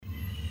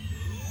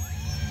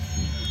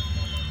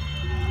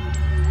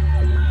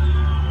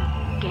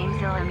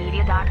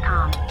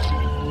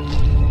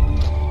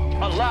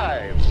GameZillaMedia.com.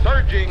 Alive,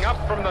 surging up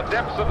from the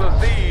depths of the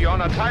sea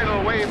on a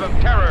tidal wave of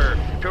terror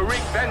to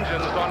wreak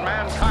vengeance on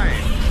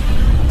mankind.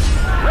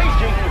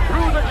 Raging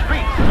through the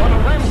streets on a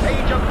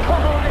rampage of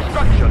total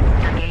destruction. The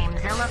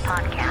GameZilla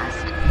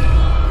Podcast.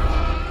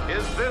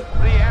 Is this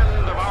the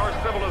end of our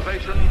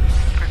civilization?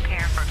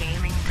 Prepare for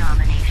gaming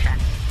domination.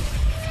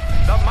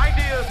 The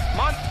mightiest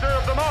monster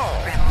of them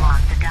all. Grimlock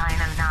the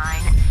Dino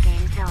 9,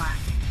 GameZilla.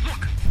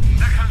 Look,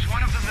 there comes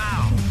one of them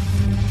now.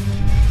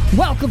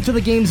 Welcome to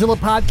the GameZilla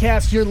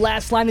Podcast, your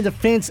last line of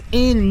defense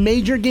in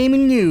major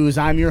gaming news.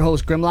 I'm your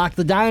host, Grimlock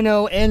the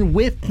Dino, and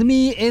with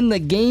me in the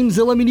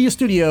GameZilla Media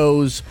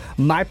Studios,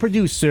 my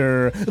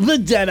producer, the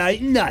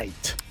Deadite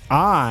Knight.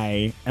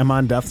 I am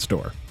on death's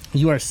door.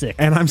 You are sick.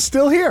 And I'm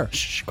still here.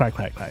 Shh,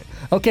 quiet.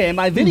 Okay, and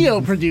my video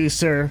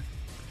producer,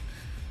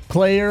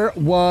 Player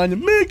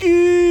One,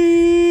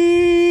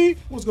 Mickey.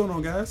 What's going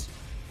on, guys?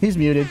 He's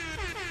muted.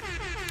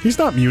 He's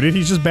not muted.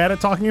 He's just bad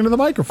at talking into the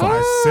microphone.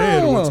 I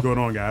said what's going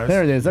on, guys.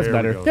 There it is. That's There we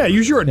better. go. Yeah,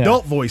 use your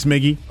adult voice,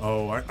 Miggy.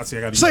 Oh, I see.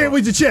 I got to Say it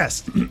with your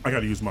chest. I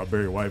got to use my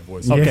Barry White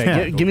voice. Okay,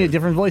 Yeah. give me a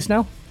different voice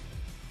now.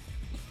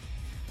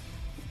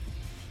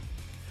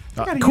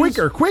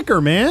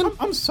 Quicker, man.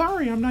 I'm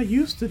sorry, I'm not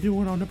used to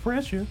doing under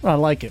pressure. I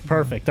like it.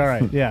 Perfect. All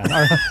right. Yeah.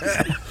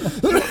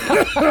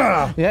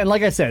 Yeah, and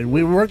like I said,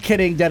 we weren't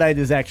kidding. Deadite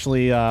is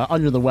actually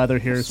under the weather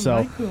here,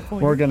 so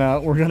we're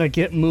gonna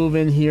get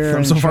moving here. I'm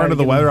and so try far to into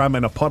the get- weather, I'm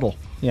in a puddle.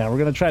 Yeah, we're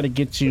gonna try to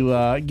get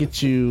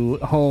you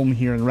home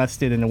here and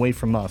rested and away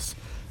from us.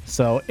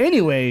 So,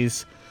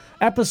 anyways,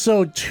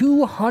 episode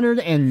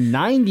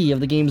 290 of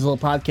the GameZilla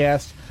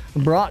Podcast,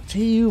 brought to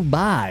you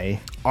by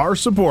Our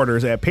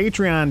supporters at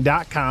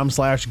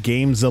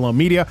patreon.com/GameZilla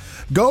Media.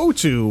 Go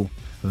to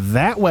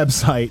that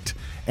website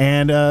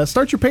and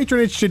start your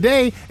patronage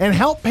today and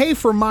help pay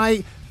for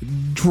my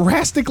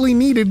drastically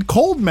needed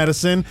cold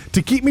medicine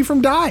to keep me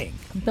from dying.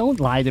 Don't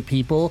lie to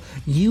people.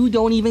 You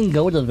don't even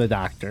go to the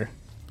doctor.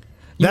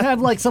 You That-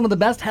 have like some of the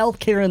best health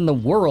care in the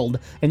world,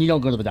 and you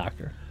don't go to the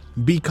doctor.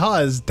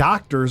 Because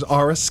doctors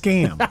are a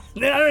scam.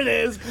 There it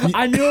is.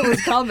 I knew it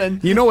was coming.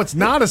 You know it's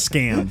not a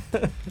scam.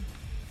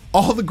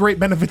 All the great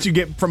benefits you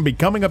get from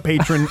becoming a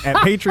patron at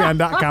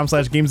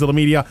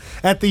patreon.com/GameZillaMedia.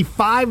 At the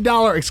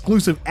 $5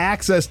 exclusive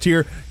access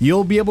tier,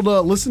 you'll be able to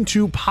listen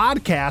to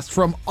podcasts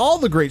from all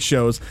the great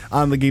shows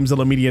on the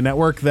GameZilla Media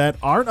Network that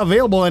aren't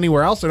available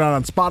anywhere else. They're not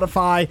on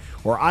Spotify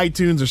or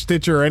iTunes or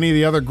Stitcher or any of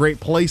the other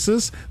great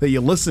places that you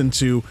listen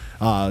to.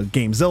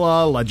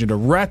 GameZilla, Legend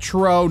of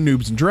Retro,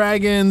 Noobs and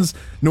Dragons,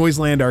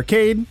 Noiseland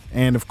Arcade,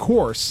 and of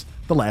course,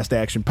 The Last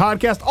Action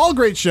Podcast. All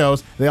great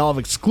shows. They all have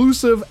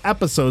exclusive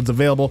episodes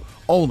available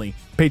only.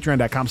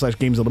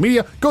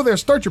 Patreon.com/GameZillaMedia. Go there,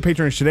 start your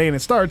patronage today, and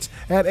it starts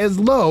at as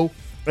low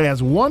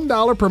as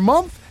 $1 per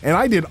month. And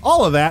I did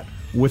all of that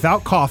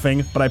without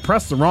coughing, but I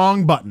pressed the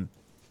wrong button.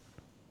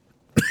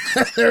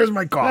 There's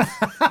my cough.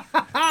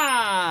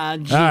 Ah, All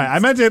right, I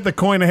meant to hit the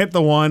coin. I hit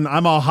the one.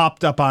 I'm all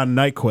hopped up on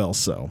NyQuil,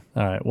 so.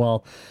 All right.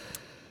 Well,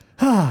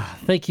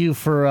 thank you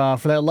for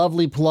that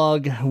lovely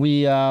plug.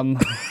 We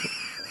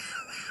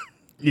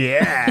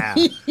Yeah.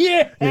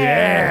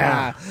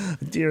 yeah.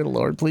 Dear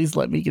Lord, please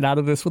let me get out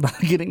of this without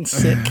getting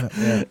sick.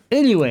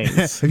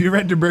 Anyways, Have you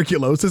read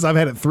tuberculosis? I've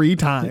had it 3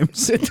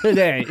 times.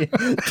 today.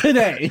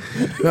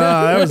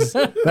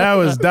 That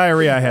was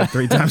diarrhea I had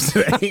 3 times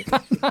today.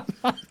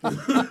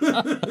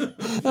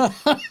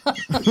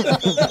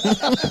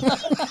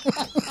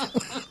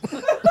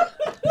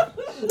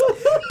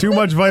 Too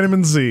much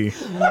vitamin C.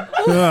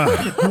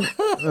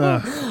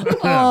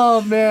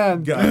 Oh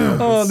man.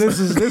 Oh, this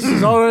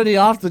is already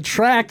off the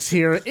tracks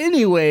here.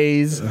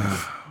 Anyways,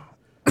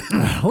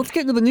 let's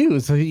get into the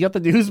news. Have you got the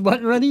news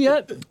button ready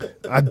yet?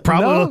 I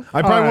probably No?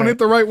 I probably All won't right. hit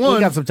the right We one.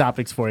 got some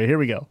topics for you. Here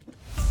we go.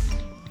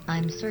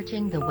 I'm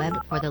searching the web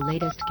for the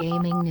latest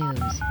gaming news.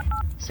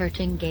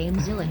 Searching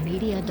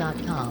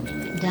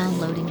GameZillaMedia.com.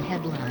 Downloading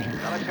headline.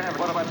 Alexander,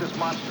 what about this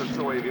monster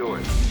story of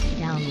yours?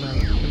 Download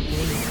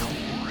complete.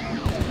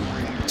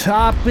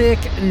 Topic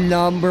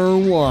number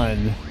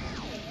 1.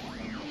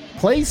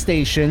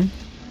 PlayStation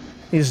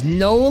is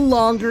no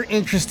longer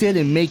interested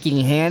in making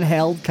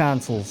handheld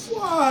consoles.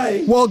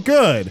 Why? Well,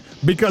 good,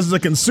 because the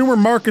consumer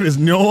market is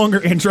no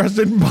longer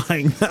interested in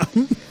buying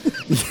them.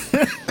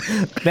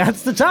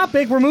 That's the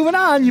topic. We're moving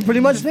on. You pretty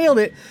much nailed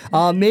it.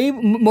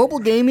 Mobile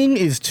gaming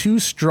is too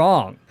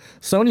strong.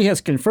 Sony has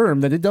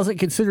confirmed that it doesn't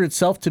consider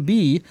itself to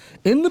be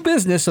in the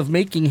business of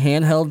making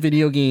handheld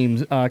video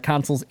games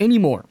consoles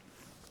anymore.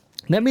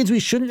 That means we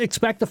shouldn't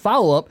expect a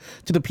follow-up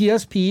to the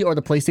PSP or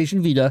the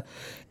PlayStation Vita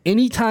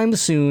anytime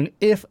soon,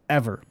 if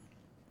ever.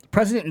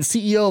 President and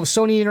CEO of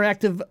Sony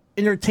Interactive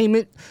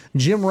Entertainment,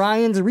 Jim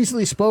Ryan,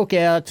 recently spoke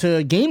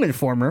to Game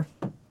Informer.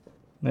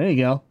 There you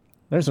go.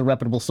 There's a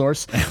reputable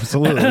source.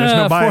 Absolutely. There's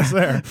no bias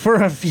there. For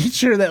a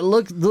feature that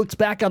looks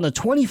back on the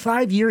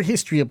 25-year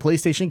history of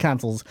PlayStation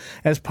consoles.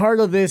 As part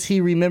of this, he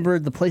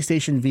remembered the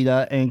PlayStation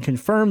Vita and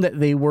confirmed that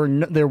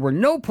there were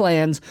no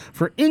plans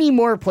for any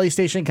more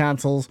PlayStation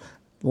consoles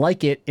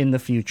like it in the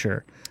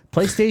future.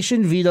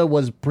 PlayStation Vita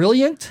was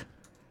brilliant.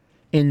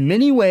 in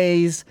many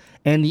ways,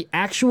 and the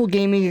actual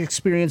gaming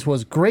experience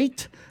was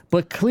great,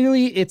 but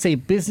clearly it's a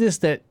business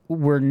that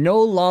we're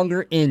no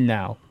longer in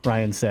now,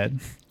 Ryan said.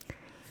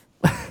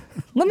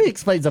 Let me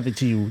explain something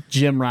to you,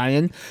 Jim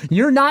Ryan.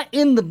 You're not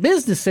in the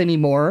business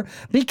anymore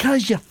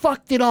because you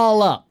fucked it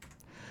all up.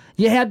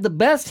 You had the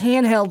best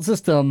handheld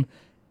system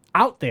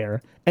out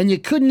there, and you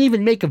couldn't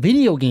even make a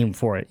video game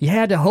for it. You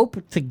had to hope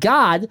to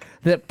God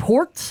that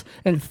ports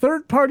and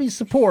third-party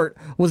support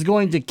was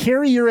going to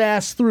carry your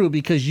ass through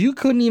because you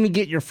couldn't even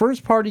get your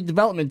first-party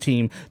development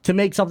team to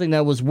make something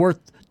that was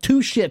worth two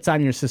shits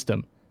on your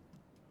system.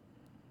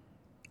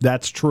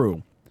 That's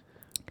true.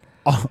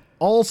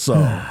 Also,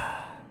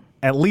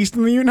 at least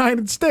in the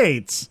United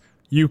States,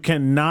 you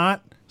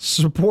cannot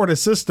support a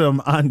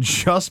system on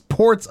just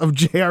ports of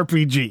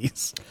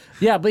JRPGs.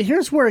 Yeah, but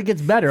here's where it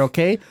gets better,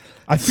 okay?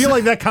 I feel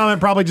like that comment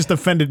probably just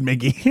offended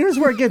Miggy. Here's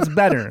where it gets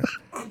better.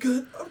 I'm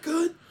good.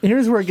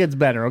 Here's where it gets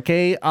better,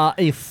 okay?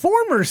 A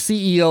former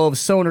CEO of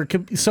Sony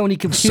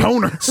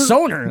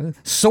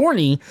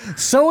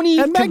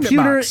And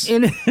Computer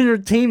Magnetbox.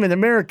 Entertainment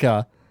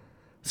America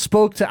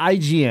spoke to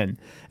IGN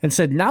and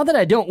said, now that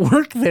I don't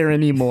work there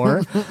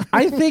anymore,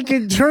 I think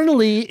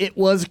internally it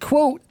was,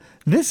 quote,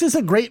 "This is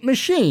a great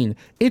machine.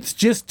 It's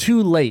just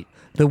too late.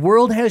 The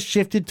world has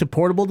shifted to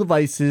portable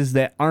devices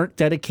that aren't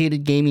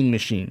dedicated gaming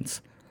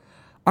machines."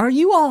 Are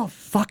you all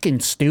fucking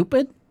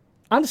stupid?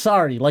 I'm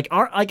sorry.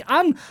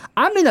 I'm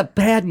in a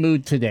bad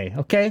mood today,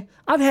 okay?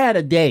 I've had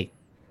a day.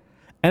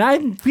 And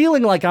I'm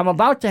feeling like I'm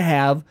about to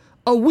have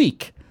a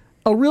week.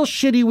 A real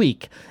shitty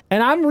week.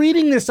 And I'm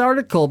reading this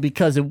article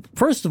because,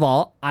 first of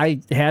all,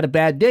 I had a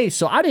bad day,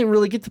 so I didn't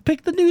really get to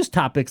pick the news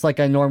topics like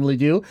I normally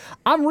do.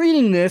 I'm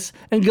reading this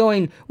and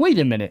going, wait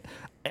a minute.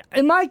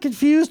 Am I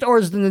confused, or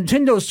is the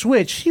Nintendo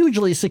Switch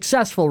hugely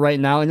successful right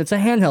now and it's a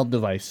handheld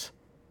device?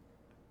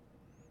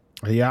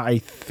 Yeah, I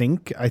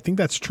think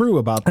that's true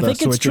about the I think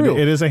Switch. it's true.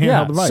 It is a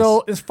handheld device.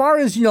 So as far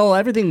as,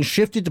 everything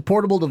shifted to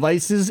portable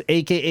devices,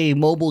 aka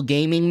mobile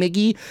gaming,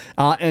 Miggy,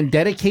 and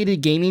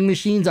dedicated gaming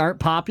machines aren't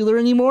popular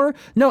anymore.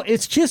 No,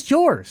 it's just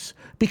yours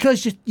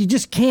because you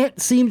just can't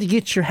seem to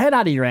get your head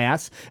out of your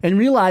ass and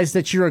realize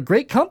that you're a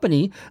great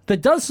company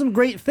that does some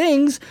great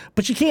things,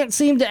 but you can't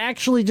seem to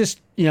actually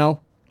just,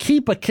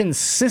 keep a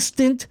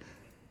consistent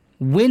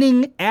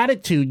winning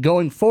attitude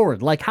going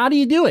forward. Like, how do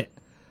you do it?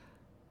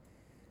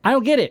 I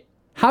don't get it.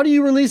 How do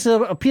you release a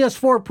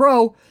PS4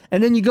 Pro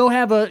and then you go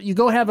have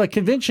a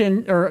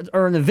convention or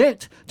an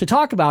event to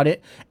talk about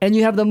it, and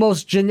you have the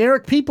most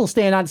generic people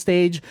stand on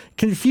stage,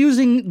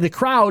 confusing the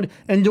crowd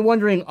into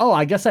wondering, oh,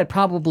 I guess I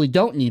probably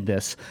don't need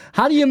this.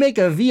 How do you make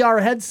a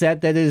VR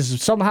headset that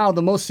is somehow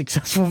the most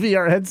successful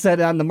VR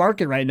headset on the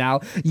market right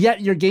now,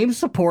 yet your game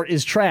support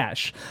is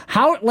trash?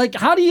 How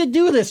do you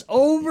do this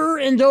over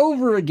and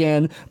over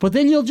again, but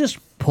then you'll just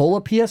pull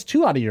a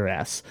PS2 out of your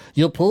ass.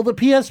 You'll pull the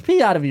PSP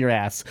out of your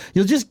ass.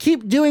 You'll just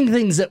keep doing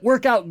things that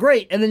work out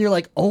great, and then you're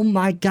like, oh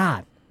my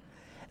God,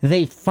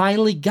 they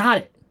finally got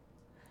it.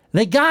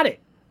 They got it.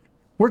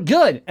 We're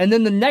good. And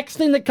then the next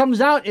thing that comes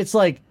out, it's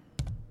like,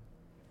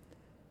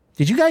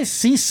 did you guys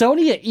see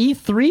Sony at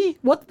E3?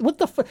 What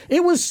the fuck?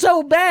 It was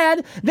so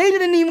bad, they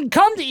didn't even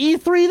come to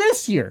E3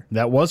 this year.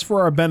 That was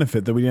for our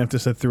benefit, that we didn't have to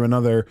sit through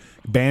another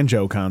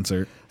banjo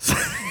concert.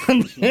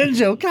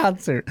 Banjo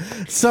concert.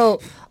 So,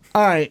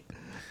 all right.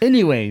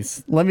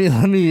 Anyways, let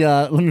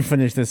me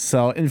finish this.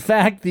 So, in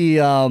fact,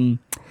 the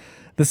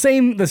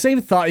same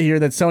thought here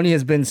that Sony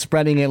has been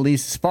spreading at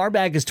least as far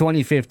back as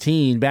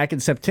 2015. Back in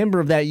September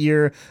of that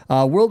year,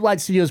 Worldwide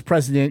Studios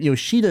president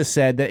Yoshida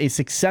said that a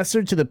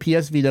successor to the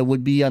PS Vita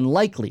would be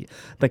unlikely.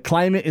 The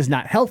climate is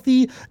not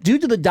healthy due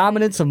to the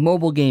dominance of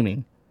mobile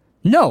gaming.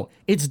 No,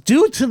 it's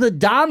due to the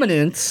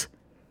dominance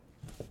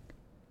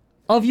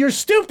of your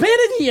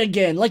stupidity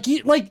again.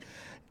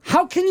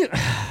 How can you...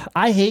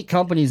 I hate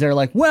companies that are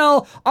like,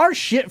 well, our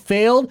shit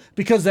failed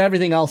because of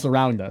everything else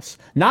around us.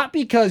 Not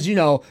because,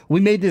 we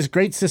made this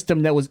great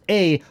system that was,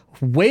 way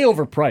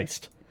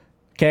overpriced.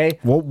 Okay?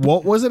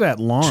 What was it at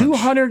launch?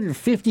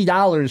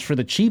 $250 for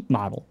the cheap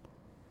model.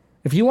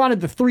 If you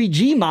wanted the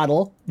 3G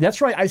model, that's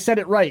right, I said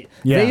it right.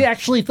 Yeah. They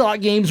actually thought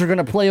games were going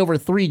to play over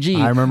 3G.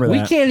 I remember that.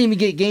 We can't even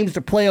get games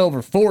to play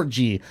over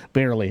 4G,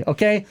 barely,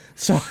 okay?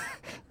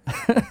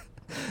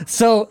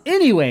 So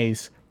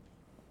anyways...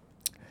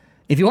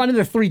 If you wanted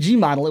a 3G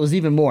model, it was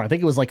even more. I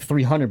think it was like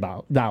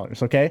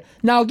 $300, okay?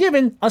 Now,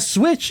 given a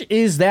Switch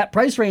is that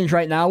price range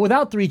right now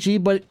without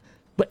 3G, but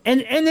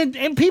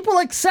people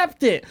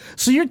accept it.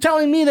 So you're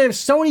telling me that if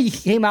Sony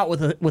came out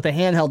with a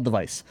handheld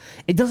device,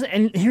 it doesn't.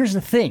 And here's the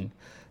thing,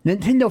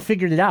 Nintendo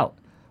figured it out.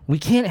 We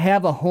can't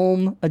have a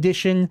home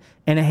edition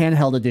and a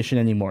handheld edition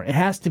anymore. It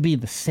has to be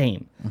the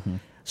same. Mm-hmm.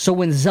 So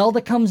when Zelda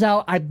comes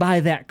out, I buy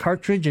that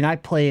cartridge and I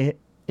play it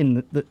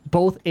in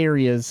both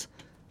areas.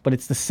 But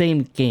it's the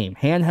same game.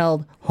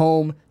 Handheld,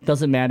 home,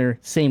 doesn't matter,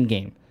 same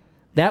game.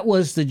 That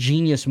was the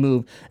genius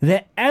move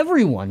that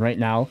everyone right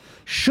now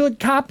should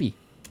copy.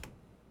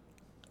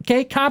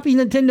 Okay, copy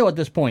Nintendo at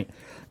this point.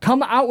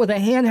 Come out with a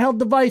handheld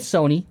device,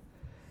 Sony,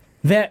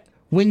 that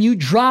when you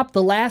drop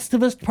The Last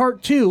of Us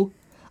Part 2,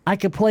 I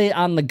could play it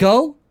on the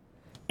go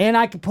and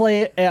I can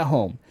play it at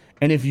home.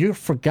 And if you're,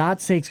 for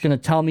God's sakes, going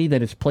to tell me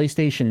that it's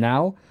PlayStation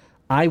Now,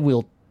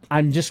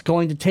 I'm just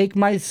going to take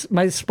my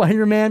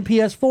Spider-Man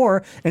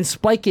PS4 and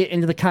spike it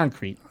into the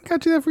concrete. I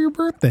got you that for your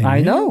birthday.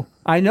 I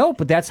man. know,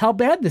 but that's how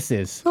bad this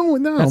is. No,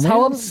 That's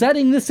how man.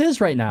 upsetting this is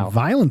right now.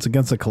 Violence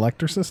against a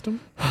collector system?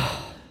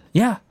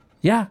 Yeah.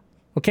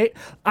 Okay,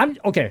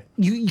 okay.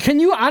 Can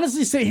you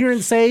honestly sit here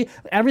and say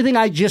everything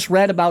I just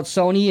read about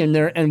Sony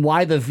and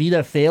why the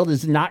Vita failed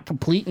is not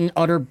complete and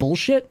utter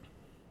bullshit?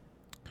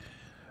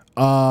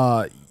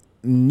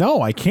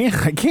 No, I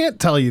can't. I can't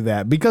tell you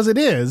that because it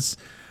is.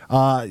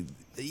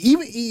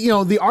 Even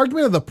the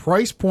argument of the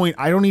price point,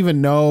 I don't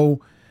even know.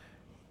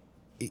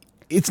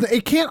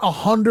 It can't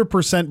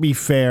 100% be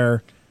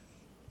fair.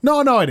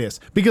 No, it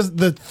is because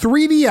the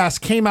 3DS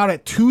came out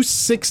at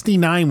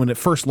 $269 when it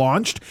first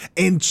launched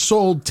and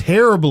sold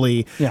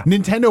terribly. Yeah.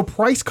 Nintendo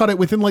price cut it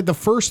within like the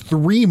first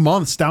 3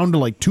 months down to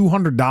like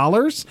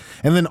 $200,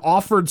 and then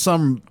offered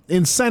some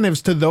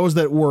incentives to those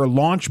that were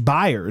launch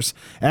buyers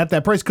at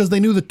that price because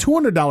they knew the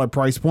 $200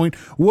 price point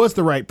was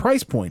the right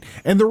price point.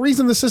 And the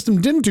reason the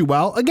system didn't do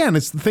well, again,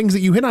 it's the things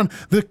that you hit on.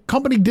 The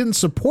company didn't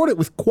support it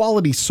with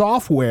quality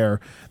software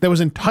that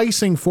was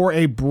enticing for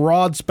a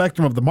broad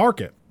spectrum of the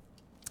market.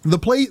 The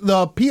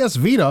PS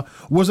Vita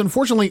was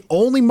unfortunately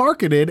only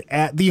marketed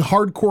at the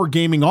hardcore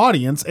gaming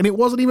audience, and it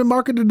wasn't even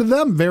marketed to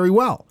them very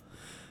well.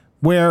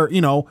 Where,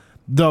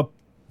 the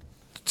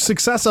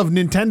success of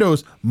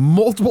Nintendo's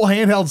multiple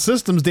handheld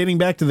systems dating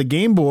back to the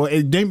Game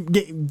Boy,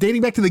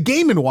 dating back to the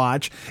Game &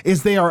 Watch,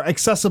 is they are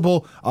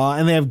accessible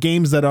and they have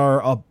games that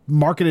are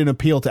marketed and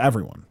appeal to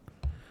everyone.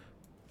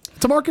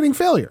 It's a marketing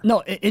failure.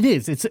 No, it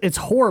is. It's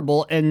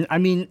horrible. And I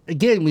mean,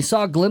 again, we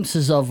saw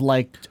glimpses of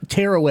like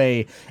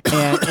Tearaway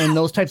and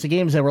those types of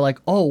games that were like,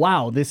 oh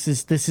wow, this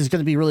is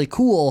going to be really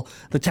cool.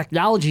 The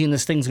technology in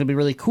this thing's going to be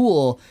really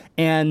cool.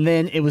 And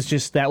then it was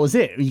just that was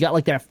it. You got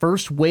like that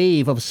first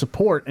wave of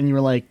support, and you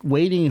were like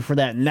waiting for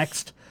the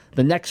next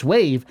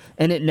wave,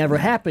 and it never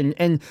happened.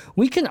 And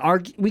we can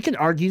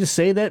argue to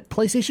say that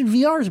PlayStation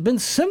VR has been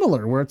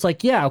similar, where it's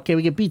like, yeah, okay,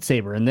 we get Beat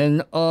Saber, and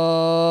then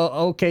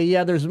okay,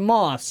 yeah, there's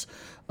Moss.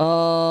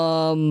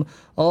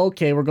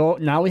 Okay,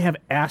 now we have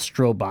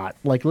Astrobot.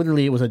 Like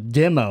literally it was a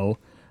demo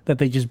that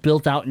they just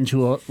built out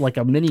into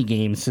a mini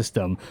game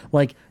system.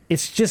 Like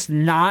it's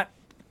not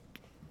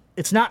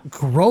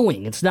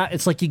growing. It's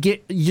like you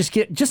just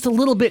get just a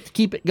little bit to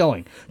keep it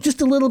going. Just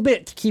a little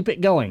bit to keep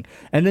it going.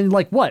 And then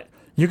like what?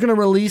 You're going to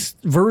release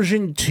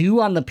version 2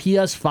 on the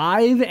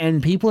PS5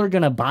 and people are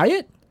going to buy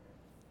it?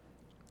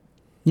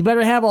 You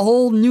better have a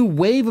whole new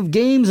wave of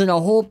games and a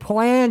whole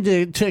plan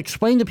to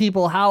explain to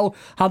people how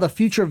the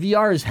future of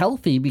VR is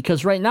healthy,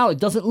 because right now it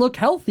doesn't look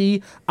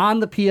healthy on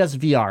the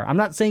PSVR. I'm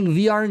not saying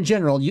VR in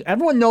general.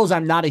 Everyone knows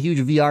I'm not a huge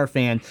VR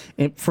fan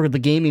for the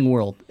gaming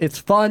world. It's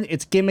fun.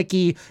 It's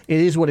gimmicky.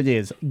 It is what it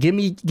is. Give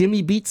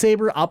me Beat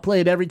Saber. I'll play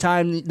it every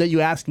time that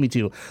you ask me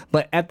to.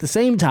 But at the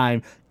same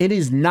time, it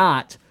is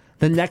not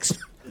the next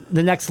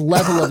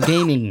level of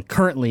gaming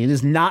currently. It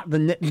is not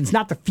it's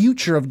not the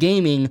future of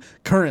gaming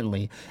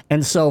currently.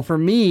 And so for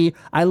me,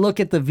 I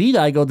look at the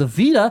Vita, I go, the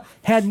Vita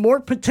had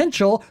more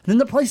potential than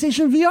the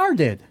PlayStation VR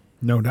did.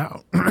 No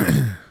doubt.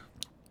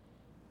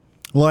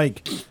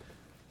 Like,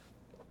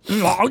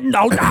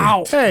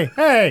 no.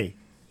 Hey.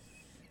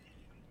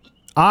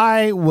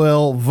 I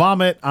will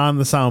vomit on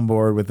the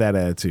soundboard with that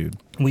attitude.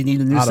 We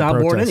need a new Out of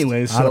soundboard protest.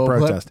 anyway. Out So of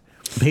protest.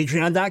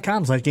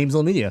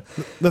 Patreon.com/GamesIllMedia.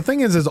 The thing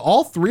is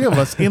all three of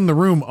us in the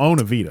room own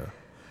a Vita.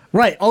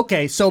 Right.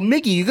 Okay. So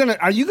Mickey,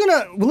 are you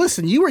gonna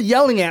listen? You were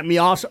yelling at me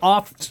off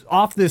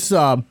this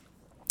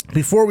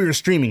before we were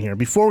streaming here,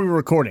 before we were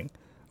recording.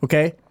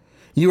 Okay.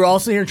 You were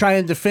also here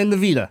trying to defend the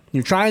Vita.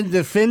 You're trying to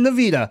defend the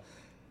Vita,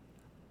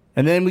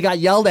 and then we got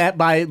yelled at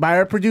by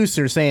our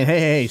producer saying,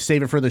 "Hey,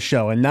 save it for the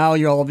show." And now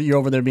you're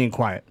over there being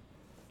quiet.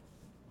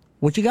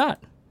 What you got?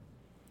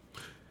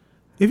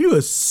 If you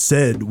had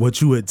said what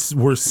you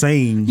were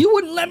saying, You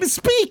wouldn't let me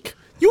speak.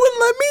 you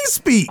wouldn't let me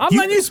speak. I'm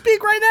letting you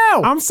speak right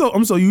now. I'm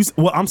so used.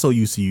 Well, I'm so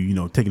used to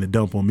you, taking a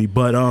dump on me.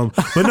 But no,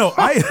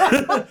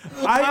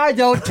 I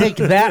don't take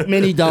that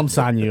many dumps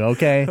on you,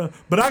 okay?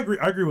 But I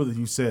agree with what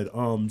you said.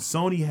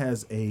 Sony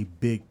has a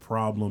big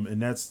problem,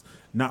 and that's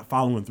not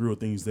following through with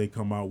things they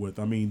come out with.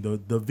 I mean,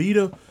 the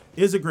Vita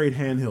is a great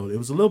handheld. It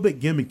was a little bit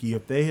gimmicky.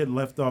 If they had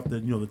left off the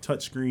the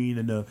touch screen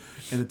and the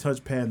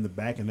touchpad in the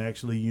back and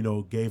actually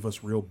gave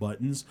us real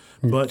buttons,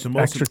 but the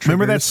most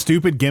Remember that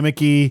stupid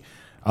gimmicky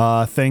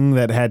thing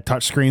that had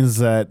touchscreens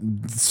that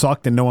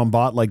sucked and no one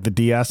bought, like the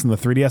DS and the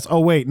 3DS? Oh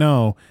wait,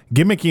 no.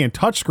 Gimmicky and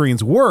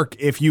touchscreens work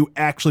if you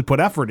actually put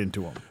effort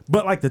into them.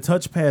 But like the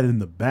touchpad in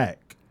the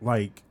back,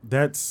 like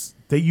that's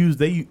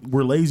they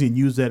were lazy and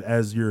used that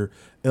as your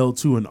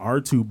L2 and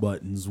R2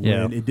 buttons when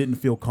Yeah. it didn't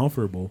feel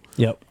comfortable.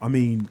 Yep. I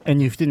mean,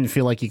 And you didn't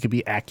feel like you could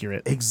be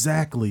accurate.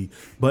 exactly.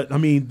 But I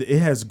mean, it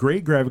has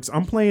great graphics.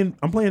 I'm playing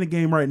a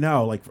game right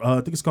now. Like I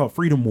think it's called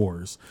Freedom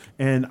Wars,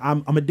 and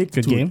I'm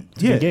addicted Good to game. it.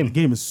 It's a Yeah, good game. the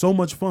game is so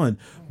much fun.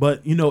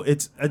 But you know,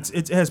 it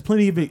has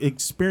plenty of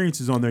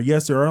experiences on there.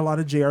 Yes, there are a lot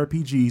of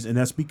JRPGs, and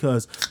that's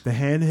because the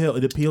handheld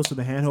it appeals to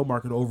the handheld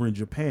market over in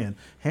Japan.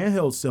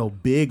 Handhelds sell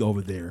big over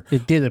there.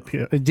 It did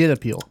appeal. It did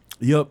appeal.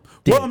 Yep.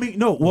 Did. Well, I mean,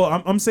 no.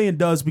 Well, I'm saying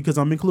does because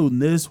I'm including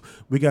this.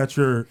 We got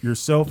your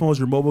cell phones,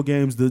 your mobile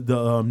games, the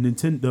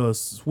Nintendo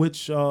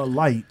Switch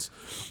Lite.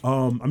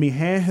 I mean,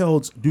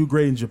 handhelds do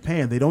great in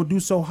Japan. They don't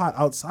do so hot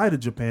outside of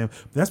Japan.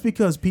 That's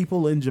because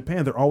people in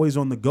Japan, they're always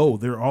on the go.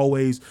 They're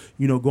always,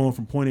 going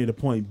from point A to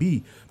point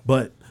B.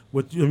 But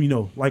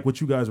like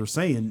what you guys were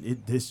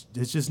saying, this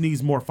just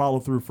needs more follow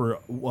through for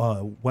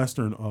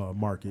Western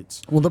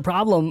markets. Well, the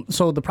problem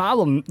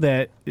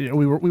that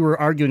we were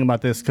arguing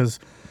about this because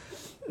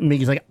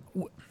Mickey's like,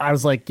 I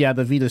was like, yeah,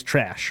 the Vita's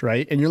trash,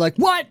 right? And you're like,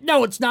 what?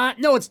 No, it's not.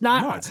 No, it's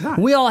not. No, it's not.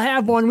 We all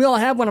have one.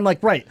 I'm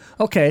like, right.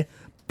 Okay.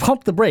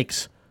 Pump the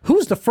brakes.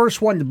 Who's the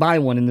first one to buy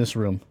one in this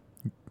room?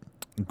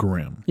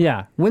 Grim.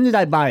 Yeah. When did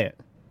I buy it?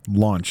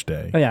 Launch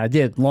day. Oh, yeah, I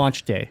did.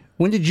 Launch day.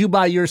 When did you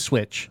buy your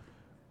Switch?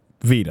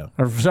 Vita.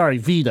 Or sorry,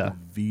 Vita.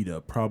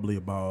 Vita, probably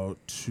about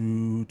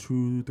 3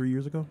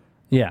 years ago.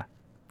 Yeah.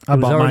 I It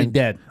was bought already mine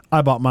dead.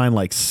 I bought mine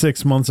like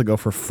 6 months ago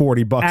for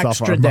 $40 off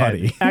Extra our dead.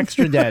 buddy.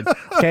 Extra dead.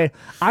 Okay.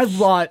 I've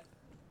bought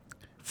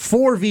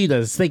 4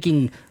 Vitas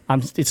thinking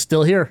it's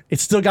still here.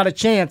 It's still got a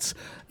chance.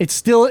 It's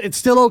still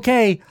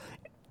okay.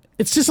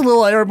 It's just a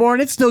little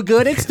airborne. It's still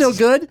good. It's still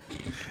good.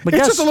 But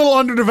It's guess, just a little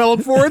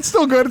underdeveloped for it. It's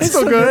still good. It's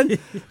still good.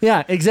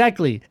 Yeah,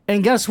 exactly.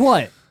 And guess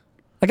what?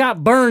 I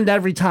got burned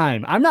every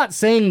time. I'm not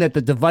saying that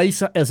the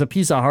device as a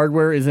piece of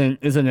hardware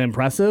isn't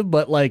impressive,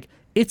 but like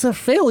it's a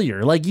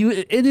failure. Like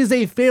it is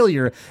a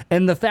failure.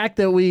 And the fact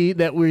that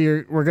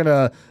we're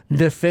gonna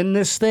defend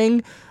this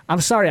thing,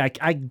 I'm sorry,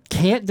 I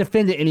can't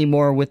defend it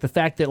anymore with the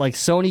fact that like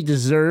Sony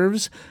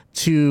deserves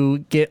to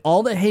get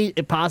all the hate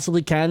it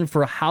possibly can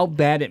for how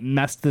bad it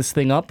messed this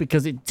thing up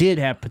because it did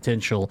have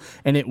potential.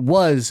 And it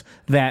was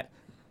that,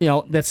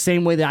 that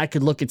same way that I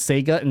could look at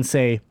Sega and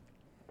say,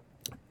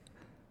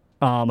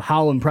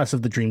 how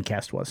impressive the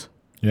Dreamcast was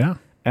Yeah.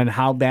 and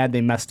how bad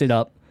they messed it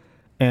up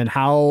and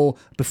how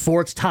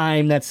before its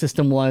time that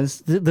system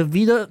was. The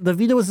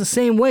Vita was the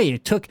same way.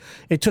 It took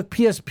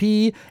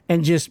PSP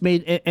and just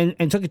made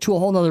and took it to a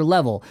whole nother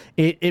level.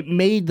 It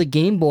made the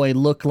Game Boy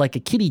look like a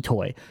kiddie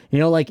toy,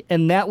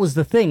 and that was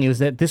the thing. It was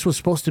that this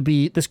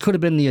could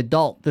have been the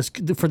adult.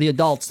 For the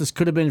adults. This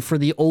could have been for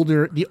the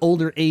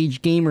older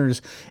age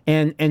gamers,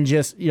 and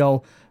just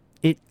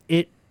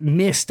it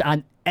missed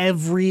on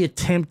every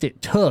attempt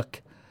it took.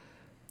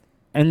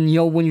 And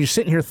when you're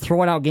sitting here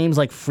throwing out games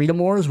like Freedom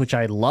Wars, which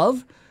I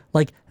love,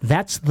 like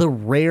that's the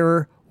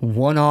rare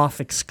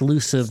one-off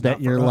exclusive that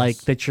you're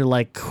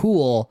like,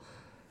 cool.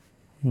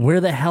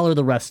 Where the hell are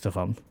the rest of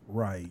them?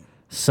 Right.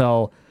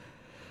 So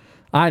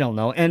I don't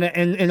know. And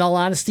in all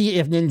honesty,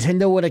 if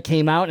Nintendo would have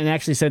came out and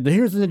actually said,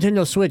 "Here's the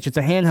Nintendo Switch. It's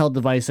a handheld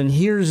device, and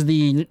here's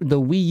the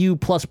Wii U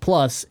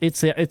plus.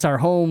 It's our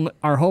home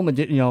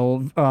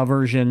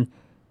version."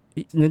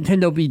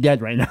 Nintendo would be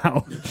dead right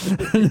now.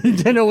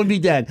 Nintendo would be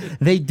dead.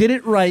 They did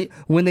it right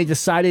when they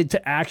decided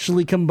to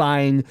actually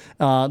combine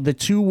the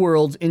two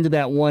worlds into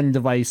that one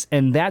device,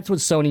 and that's what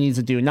Sony needs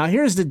to do. Now,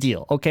 here's the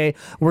deal, okay?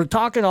 We're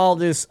talking all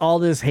this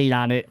hate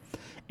on it,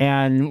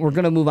 and we're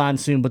going to move on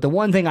soon. But the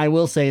one thing I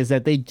will say is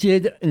that they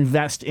did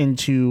invest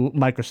into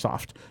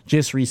Microsoft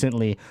just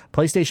recently.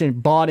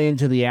 PlayStation bought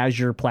into the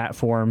Azure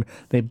platform.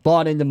 They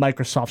bought into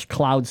Microsoft's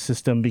cloud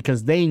system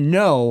because they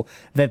know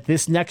that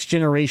this next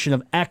generation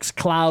of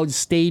xCloud,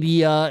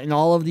 Stadia, and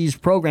all of these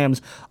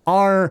programs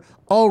are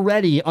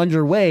already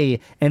underway,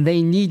 and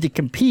they need to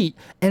compete.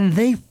 And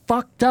they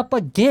fucked up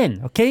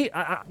again, okay?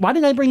 Why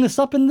didn't I bring this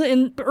up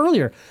in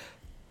earlier?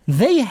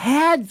 They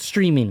had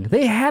streaming.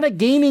 They had a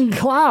gaming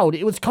cloud.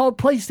 It was called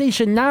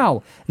PlayStation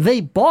Now.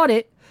 They bought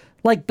it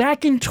like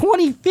back in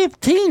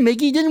 2015.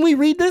 Mickey, didn't we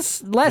read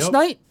this last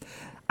night?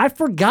 I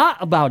forgot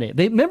about it.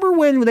 Remember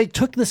when they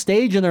took the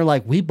stage and they're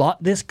like, we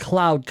bought this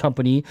cloud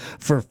company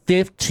for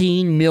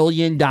 $15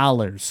 million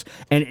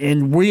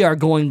and we are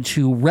going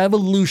to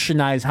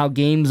revolutionize how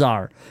games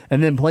are.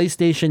 And then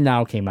PlayStation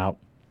Now came out.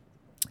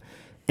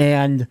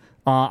 And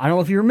I don't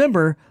know if you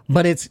remember,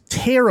 but it's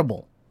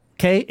terrible.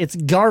 Okay, it's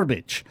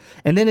garbage.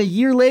 And then a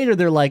year later,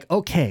 they're like,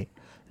 okay,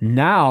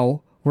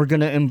 now we're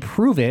going to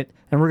improve it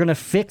and we're going to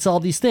fix all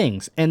these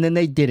things. And then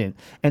they didn't.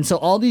 And so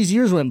all these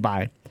years went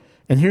by.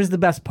 And here's the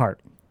best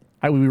part.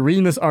 We were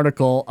reading this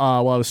article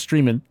while I was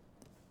streaming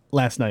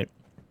last night.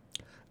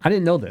 I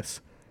didn't know this.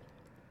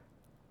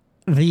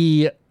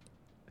 The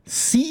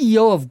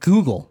CEO of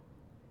Google,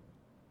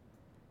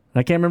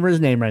 I can't remember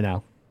his name right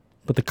now,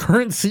 but the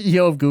current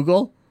CEO of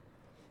Google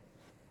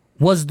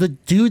was the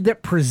dude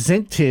that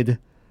presented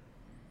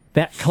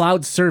that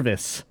cloud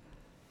service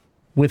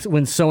when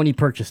Sony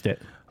purchased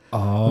it.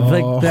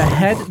 Oh.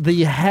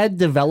 The head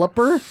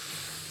developer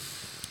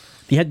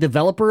the head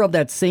developer of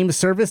that same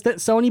service that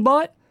Sony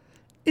bought,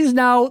 is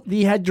now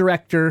the head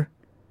director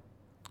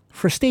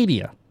for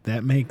Stadia.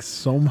 That makes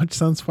so much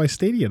sense why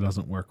Stadia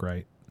doesn't work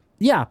right.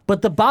 Yeah,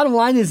 but the bottom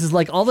line is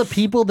like all the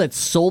people that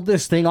sold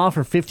this thing off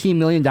for $15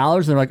 million,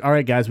 they're like, all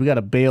right, guys, we got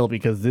to bail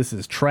because this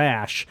is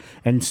trash,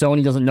 and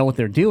Sony doesn't know what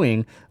they're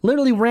doing,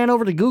 literally ran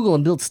over to Google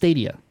and built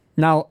Stadia.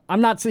 Now,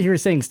 I'm not sitting here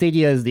saying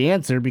Stadia is the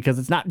answer because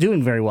it's not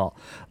doing very well,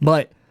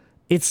 but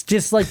it's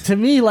just like, to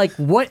me, like,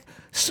 what,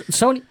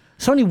 Sony,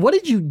 what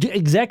did you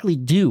exactly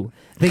do?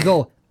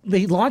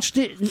 They launched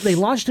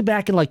it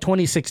back in like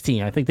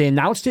 2016. I think they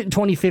announced it in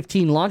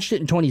 2015, launched it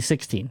in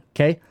 2016,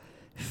 okay?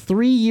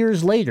 3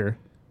 years later,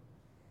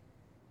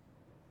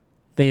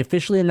 they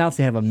officially announced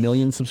they have 1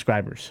 million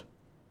subscribers.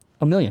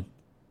 1 million.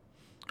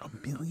 1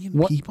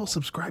 million people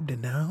subscribe to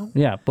Now?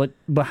 Yeah, but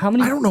how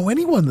many? I don't know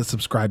anyone that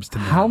subscribes to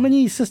Now. How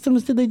many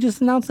systems did they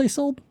just announce they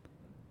sold?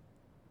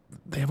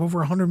 They have over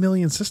 100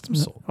 million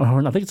systems sold.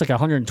 I think it's like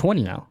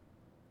 120 now.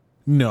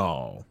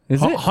 No.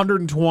 Is it?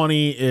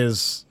 120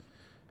 is...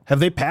 Have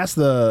they passed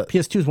the...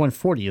 PS2 is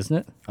 140, isn't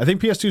it? I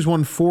think PS2 is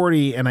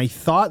 140, and I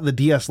thought the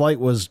DS Lite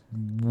was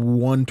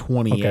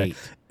 128. Okay.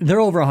 They're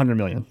over 100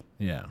 million.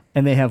 Yeah.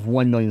 And they have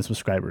 1 million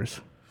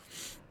subscribers.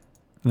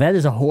 That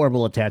is a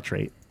horrible attach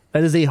rate.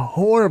 That is a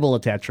horrible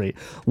attach rate.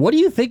 What do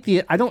you think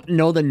I don't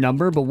know the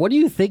number, but what do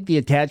you think the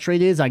attach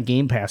rate is on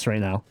Game Pass right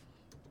now?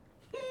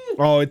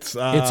 Oh, it's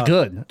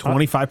good.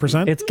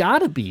 25%? It's got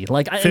to be.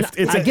 Like,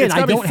 it's again,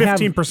 I don't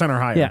 15% or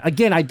higher. Yeah,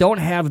 again, I don't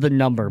have the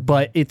number,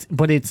 but it's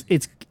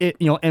you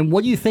know, and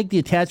what do you think the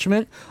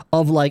attachment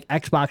of like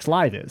Xbox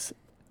Live is?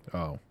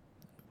 Oh.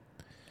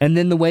 And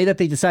then the way that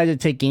they decided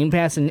to take Game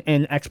Pass and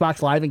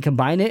Xbox Live and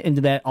combine it into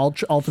that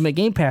Ultimate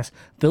Game Pass,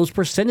 those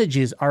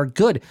percentages are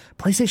good.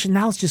 PlayStation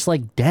Now is just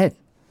like dead.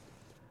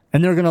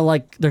 And they're gonna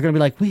be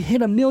like, we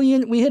hit 1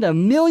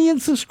 million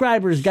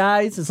subscribers,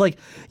 guys. It's like,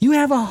 you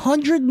have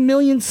 100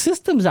 million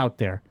systems out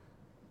there.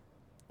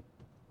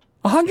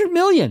 100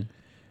 million.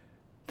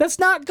 That's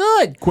not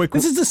good.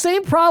 This is the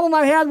same problem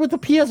I had with the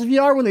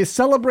PSVR when they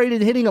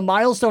celebrated hitting a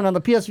milestone on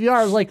the PSVR.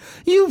 I was like,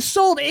 you've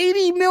sold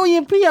 80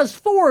 million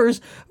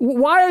PS4s.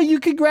 Why are you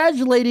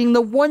congratulating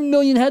the 1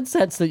 million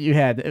headsets that you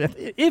had?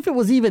 If it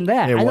was even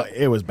that.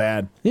 It was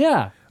bad.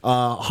 Yeah.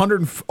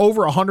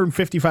 Over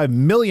 155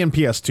 million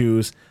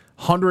PS2s,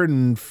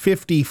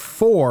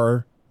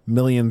 154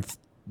 million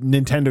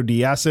Nintendo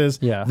DSs.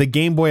 Yeah. The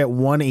Game Boy at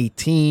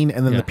 118,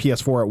 and then the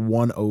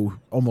PS4 at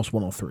almost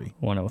 103.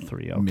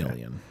 103, okay.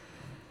 Million.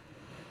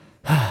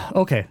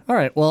 Okay. All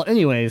right. Well,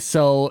 anyways,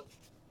 so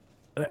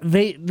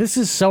this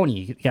is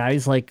Sony,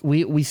 guys. Like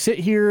we sit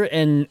here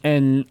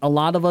and a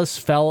lot of us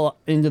fell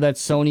into that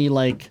Sony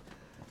like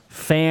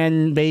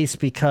fan base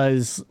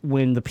because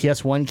when the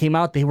PS1 came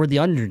out, they were the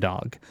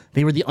underdog.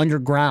 They were the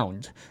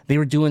underground. They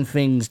were doing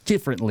things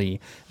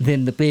differently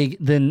than the big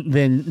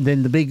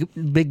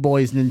big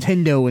boys,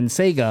 Nintendo and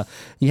Sega.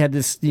 You had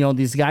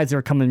these guys that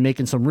were coming and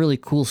making some really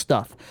cool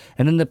stuff.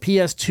 And then the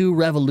PS2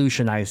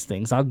 revolutionized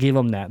things. I'll give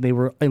them that.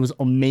 It was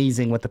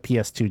amazing what the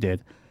PS2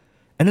 did.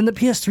 And then the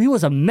PS3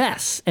 was a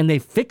mess, and they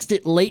fixed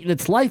it late in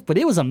its life, but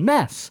it was a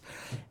mess.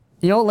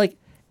 You know, like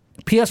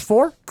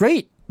PS4,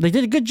 great. They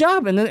did a good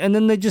job, and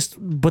then they just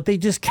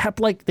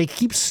kept they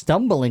keep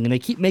stumbling and they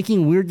keep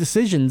making weird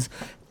decisions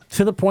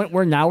to the point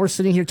where now we're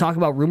sitting here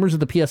talking about rumors of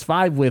the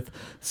PS5 with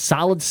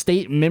solid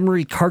state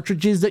memory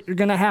cartridges that you're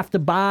gonna have to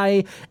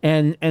buy,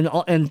 and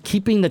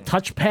keeping the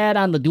touchpad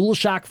on the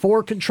DualShock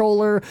 4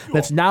 controller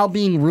that's now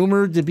being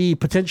rumored to be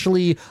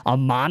potentially a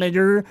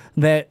monitor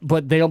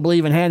but they don't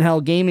believe in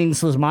handheld gaming,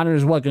 so this monitor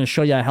is going to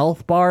show you a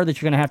health bar that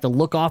you're gonna have to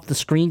look off the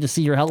screen to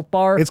see your health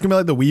bar. It's gonna be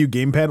like the Wii U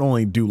gamepad,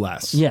 only do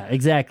less. Yeah,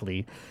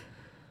 exactly.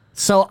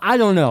 So I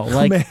don't know.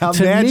 Like,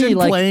 imagine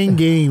playing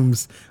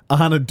games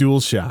on a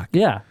DualShock.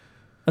 Yeah.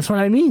 That's what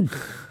I mean.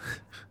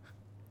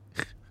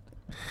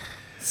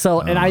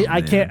 So, and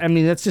I can't, I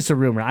mean, that's just a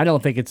rumor. I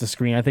don't think it's a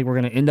screen. I think we're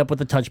going to end up with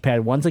a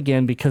touchpad once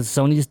again because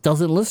Sony just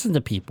doesn't listen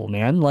to people,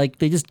 man. Like,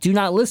 they just do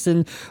not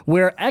listen.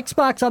 Where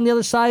Xbox on the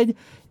other side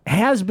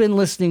has been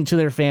listening to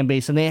their fan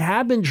base, and they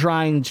have been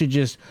trying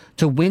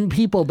to win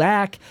people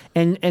back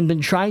and been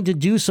trying to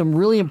do some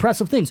really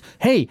impressive things.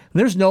 Hey,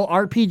 there's no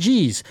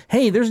RPGs.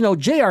 Hey, there's no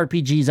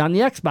JRPGs on the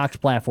Xbox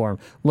platform.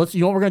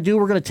 You know what we're going to do?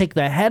 We're going to take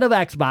the head of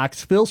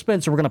Xbox, Phil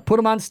Spencer, we're going to put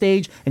him on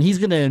stage, and he's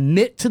going to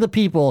admit to the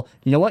people,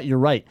 you know what? You're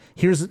right.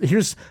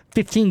 Here's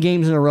 15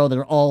 games in a row that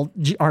are all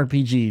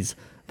RPGs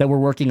that we're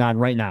working on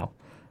right now.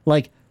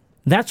 Like,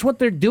 that's what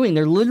they're doing.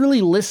 They're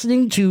literally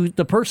listening to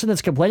the person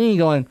that's complaining and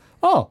going,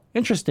 oh,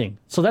 interesting.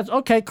 So that's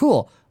okay,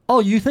 cool. Oh,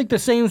 you think the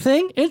same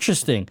thing?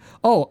 Interesting.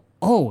 Oh,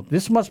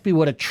 this must be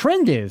what a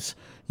trend is.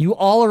 You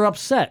all are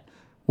upset.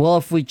 Well,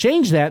 if we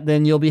change that,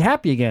 then you'll be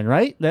happy again,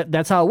 right?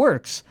 That's how it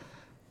works.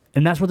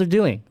 And that's what they're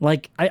doing.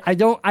 Like,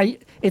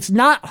 it's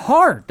not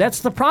hard. That's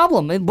the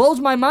problem. It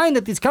blows my mind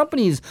that these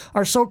companies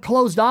are so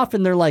closed off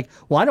and they're like,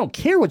 well, I don't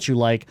care what you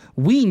like.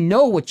 We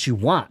know what you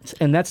want.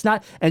 And that's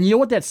not, and you know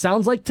what that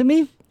sounds like to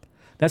me?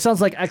 That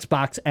sounds like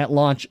Xbox at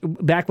launch,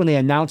 back when they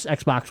announced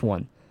Xbox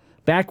One.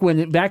 Back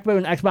when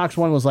Xbox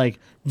One was like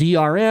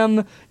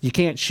DRM, you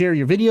can't share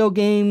your video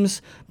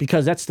games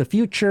because that's the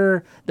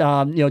future.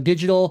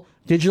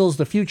 Digital's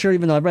the future,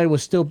 even though everybody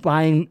was still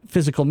buying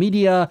physical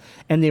media,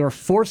 and they were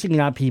forcing it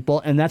on people,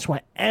 and that's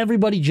why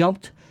everybody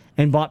jumped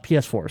and bought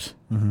PS4s.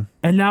 Mm-hmm.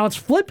 And now it's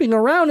flipping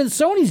around, and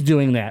Sony's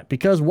doing that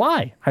because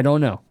why? I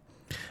don't know.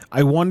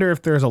 I wonder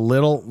if there's a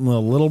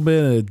little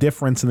bit of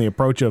difference in the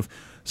approach of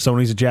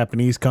Sony's a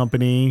Japanese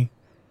company,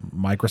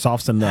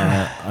 Microsoft's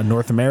a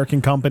North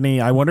American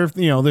company. I wonder if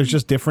there's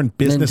just different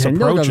business Nintendo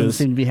approaches. doesn't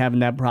seem to be having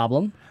that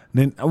problem.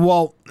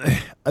 Well,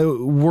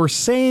 we're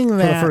saying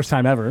that For the first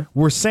time ever.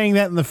 We're saying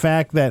that in the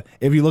fact that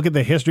if you look at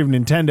the history of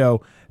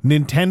Nintendo,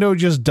 Nintendo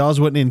just does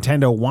what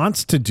Nintendo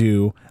wants to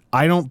do.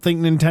 I don't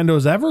think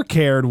Nintendo's ever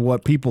cared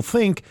what people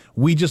think.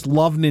 We just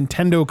love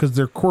Nintendo because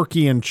they're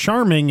quirky and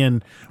charming,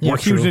 and we're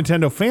huge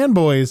Nintendo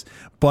fanboys.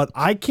 But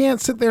I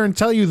can't sit there and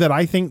tell you that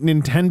I think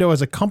Nintendo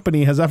as a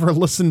company has ever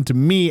listened to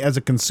me as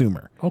a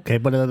consumer. Okay,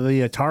 but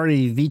the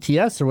Atari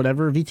VTS or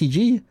whatever,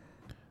 VTG,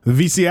 The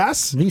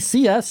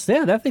VCS,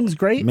 yeah, that thing's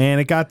great. man,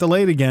 it got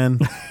delayed again.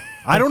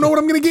 I don't know what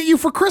I'm going to get you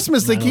for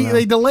Christmas. They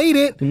delayed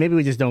it. Maybe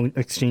we just don't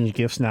exchange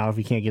gifts now if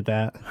we can't get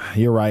that.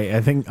 You're right.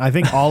 I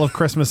think all of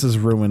Christmas is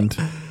ruined.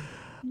 Get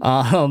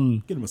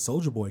him a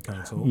Soulja Boy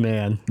console.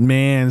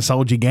 Man,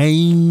 Soldier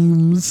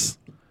Games.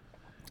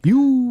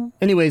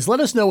 Anyways, let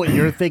us know what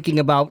you're thinking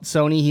about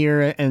Sony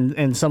here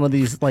and some of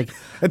these, like...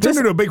 It turned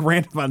into a big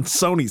rant on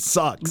Sony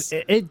sucks.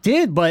 It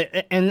did,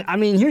 but... And, I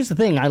mean, here's the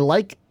thing. I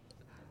like...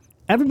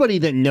 Everybody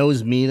that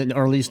knows me,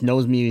 or at least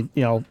knows me,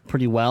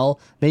 pretty well,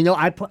 they know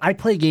I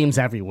play games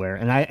everywhere,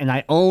 and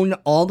I own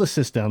all the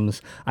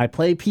systems. I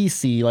play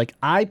PC, like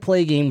I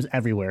play games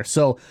everywhere.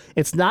 So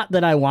it's not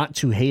that I want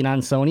to hate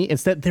on Sony.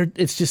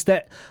 It's just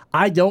that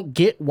I don't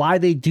get why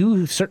they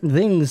do certain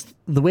things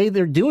the way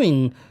they're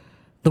doing,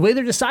 the way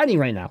they're deciding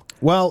right now.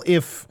 Well,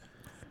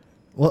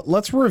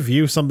 let's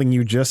review something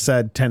you just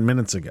said 10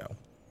 minutes ago.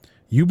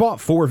 You bought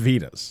 4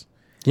 Vitas.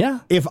 Yeah.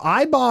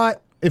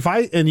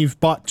 And you've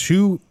bought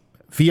 2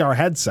 VR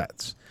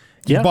headsets.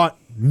 You bought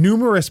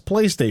numerous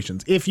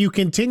PlayStations. If you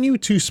continue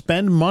to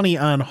spend money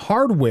on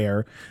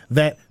hardware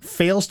that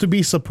fails to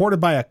be supported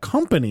by a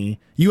company,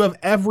 you have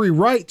every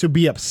right to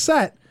be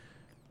upset.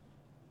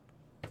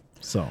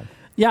 So,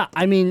 yeah,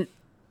 I mean,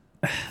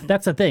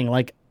 that's the thing.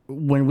 Like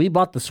when we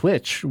bought the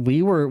Switch,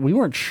 we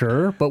weren't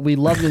sure, but we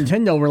love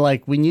Nintendo. We're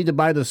like, we need to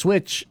buy the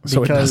Switch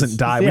so it doesn't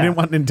die. Yeah. We didn't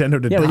want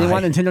Nintendo to die. Yeah, we didn't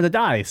want Nintendo to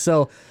die.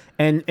 So,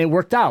 and it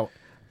worked out.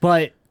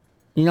 But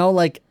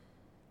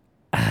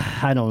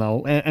I don't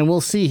know, and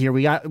we'll see here.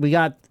 We got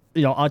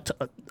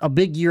a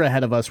big year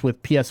ahead of us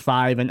with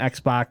PS5 and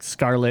Xbox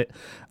Scarlet,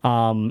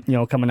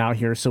 coming out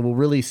here. So we'll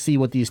really see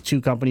what these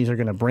two companies are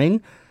going to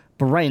bring.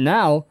 But right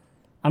now,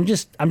 I'm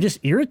just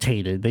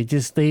irritated.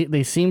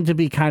 They seem to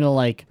be kind of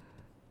like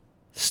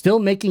still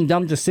making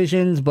dumb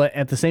decisions, but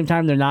at the same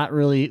time, they're not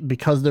really,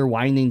 because they're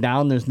winding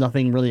down. There's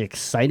nothing really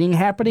exciting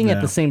happening at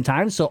the same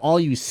time. So all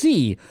you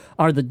see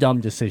are the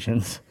dumb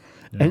decisions,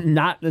 and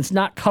it's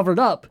not covered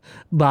up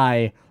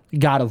by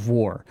God of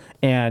War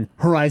and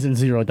Horizon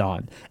Zero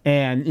Dawn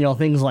and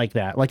things like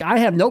that. Like, I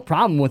have no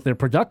problem with their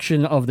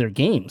production of their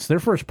games.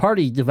 Their first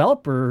party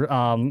developer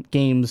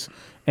games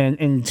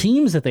and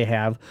teams that they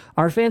have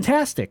are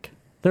fantastic.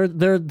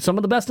 They're some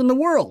of the best in the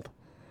world.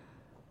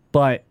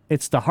 But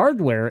it's the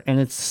hardware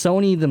and it's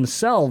Sony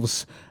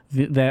themselves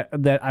that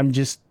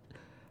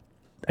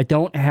I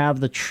don't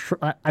have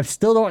I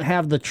still don't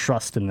have the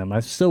trust in them.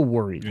 I'm still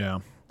worried. Yeah.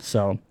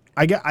 So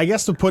I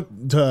guess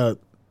to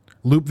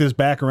loop this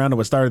back around to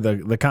what started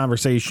the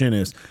conversation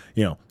is,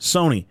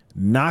 Sony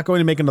not going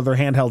to make another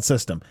handheld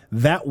system.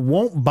 That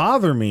won't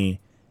bother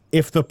me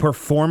if the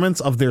performance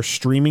of their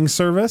streaming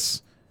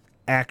service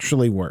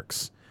actually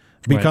works.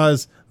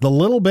 Because the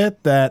little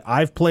bit that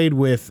I've played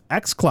with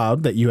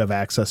xCloud that you have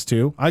access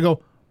to, I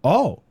go,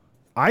 oh,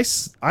 I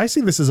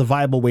see this as a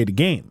viable way to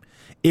game.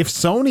 If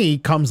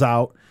Sony comes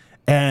out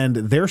and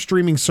their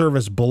streaming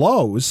service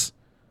blows,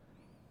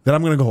 then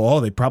I'm going to go,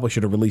 oh, they probably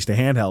should have released a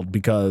handheld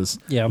because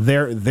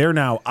they're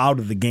now out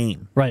of the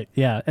game. Right,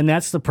 yeah. And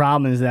that's the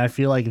problem, is that I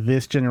feel like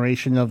this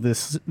generation of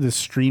this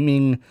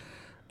streaming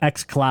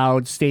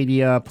xCloud,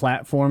 Stadia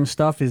platform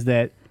stuff is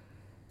that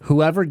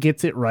whoever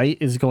gets it right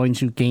is going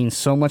to gain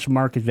so much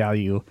market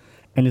value,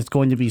 and it's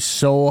going to be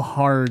so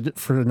hard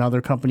for another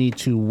company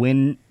to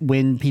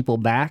win people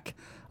back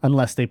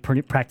unless they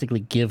practically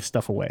give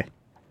stuff away.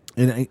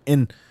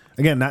 And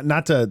again,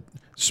 not to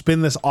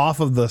spin this off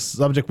of the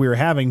subject we were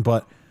having,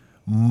 but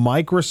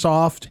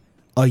Microsoft,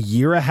 a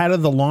year ahead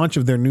of the launch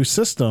of their new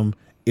system,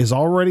 is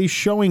already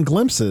showing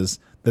glimpses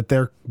that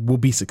there will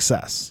be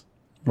success.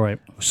 Right.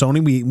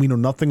 Sony, we know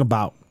nothing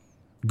about.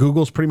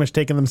 Google's pretty much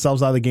taken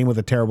themselves out of the game with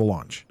a terrible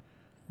launch.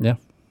 Yeah.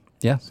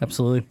 Yeah,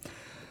 absolutely.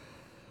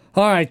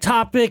 All right,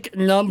 topic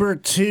number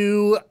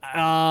 2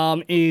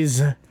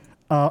 is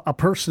a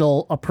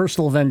personal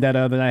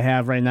vendetta that I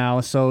have right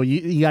now. So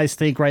you guys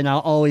think right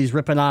now, oh, he's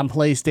ripping on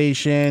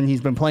PlayStation.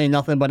 He's been playing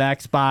nothing but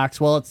Xbox.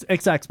 Well, it's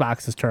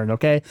Xbox's turn,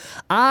 okay?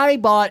 I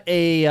bought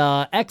a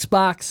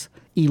Xbox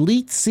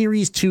Elite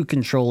Series 2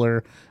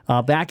 controller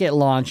back at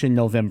launch in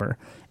November.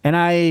 And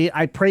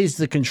I praised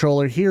the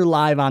controller here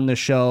live on the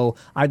show.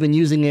 I've been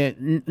using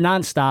it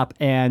nonstop.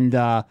 And,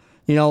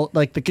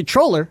 the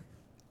controller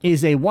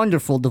is a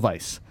wonderful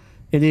device.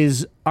 It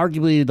is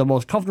arguably the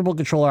most comfortable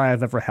controller I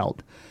have ever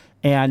held.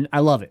 And I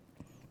love it.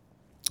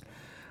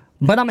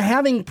 But I'm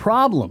having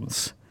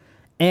problems.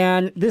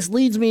 And this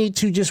leads me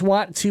to just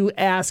want to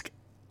ask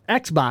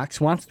Xbox,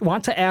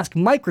 want to ask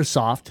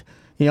Microsoft,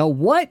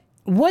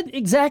 what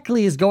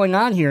exactly is going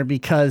on here,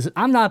 because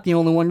I'm not the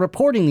only one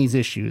reporting these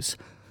issues.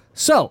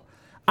 So,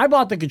 I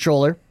bought the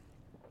controller.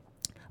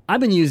 I've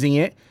been using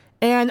it,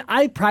 and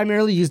I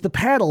primarily use the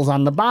paddles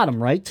on the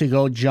bottom, right, to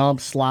go jump,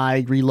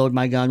 slide, reload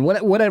my gun,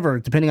 whatever,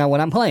 depending on what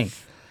I'm playing.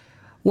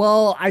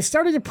 Well, I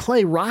started to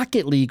play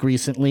Rocket League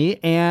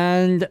recently,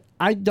 and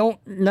I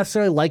don't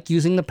necessarily like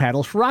using the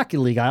paddles for Rocket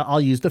League.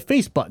 I'll use the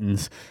face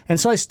buttons. And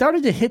so I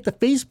started to hit the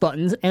face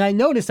buttons, and I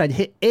noticed I'd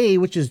hit A,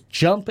 which is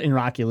jump in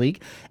Rocket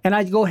League, and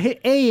I'd go hit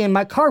A, and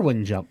my car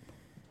wouldn't jump.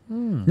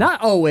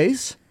 Not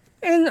always,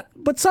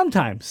 but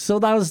sometimes. So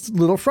that was a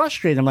little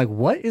frustrating. I'm like,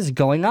 what is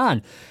going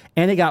on?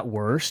 And it got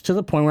worse to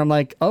the point where I'm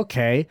like,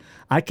 okay,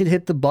 I could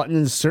hit the button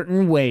in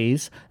certain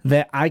ways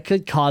that I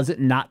could cause it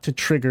not to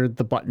trigger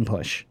the button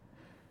push.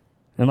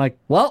 I'm like,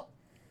 well,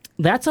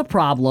 that's a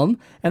problem.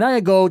 And then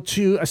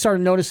I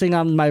started noticing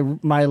on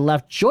my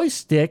left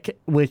joystick,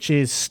 which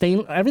is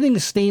everything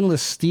is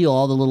stainless steel,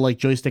 all the little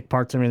joystick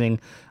parts and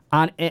everything,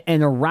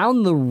 and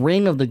around the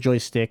ring of the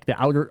joystick,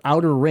 the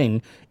outer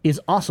ring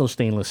is also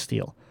stainless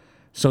steel.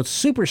 So it's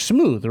super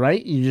smooth,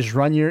 right? You just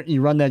run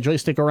that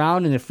joystick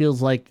around, and it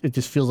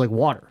just feels like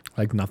water.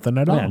 Like nothing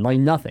at all. Yeah, like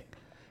nothing.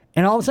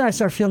 And all of a sudden I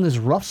start feeling this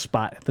rough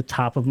spot at the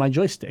top of my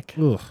joystick.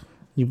 Ugh.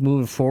 You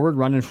move forward,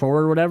 running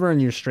forward, whatever,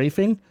 and you're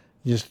strafing.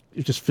 It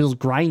just feels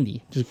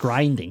grindy, just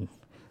grinding.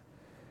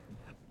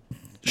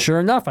 Sure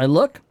enough, I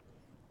look,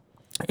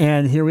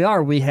 and here we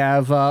are. We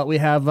have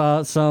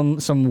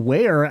some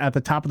wear at the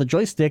top of the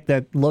joystick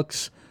that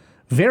looks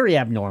very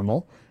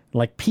abnormal,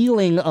 like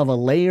peeling of a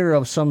layer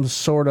of some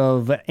sort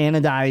of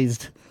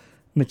anodized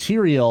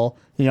material,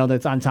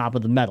 that's on top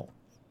of the metal.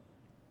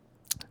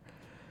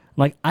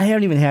 Like, I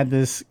haven't even had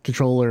this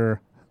controller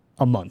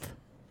a month,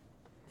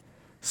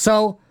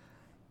 so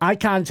I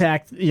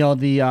contact,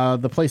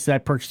 the place that I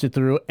purchased it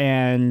through,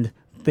 and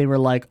they were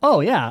like,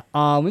 "Oh yeah,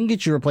 we can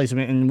get you a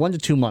replacement in 1 to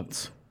 2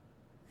 months."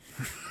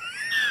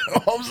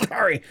 Oh, I'm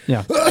sorry.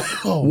 Yeah,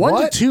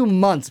 1 to 2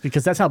 months,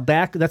 because that's how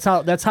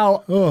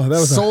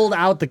sold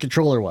out the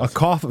controller was. A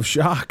cough of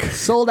shock.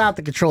 Sold out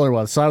the controller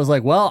was. So I was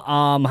like, "Well,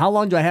 how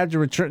long do I have to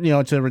return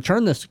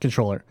this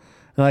controller?"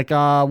 They're like,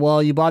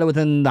 "Well, you bought it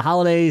within the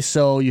holidays,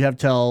 so you have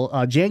till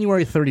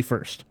January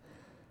 31st."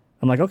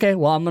 I'm like, okay,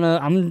 well, I'm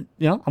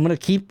gonna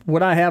keep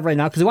what I have right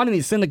now, because they wanted me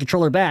to send the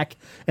controller back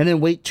and then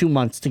wait 2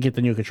 months to get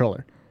the new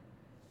controller.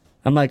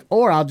 I'm like,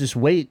 or I'll just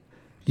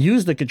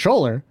use the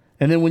controller,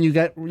 and then when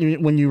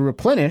you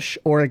replenish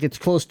or it gets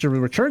close to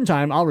return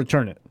time, I'll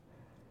return it.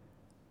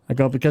 I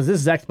go, because this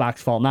is Xbox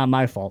fault, not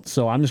my fault.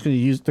 So I'm just gonna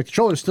use the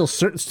controller.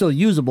 Still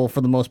usable for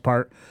the most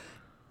part,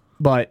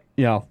 but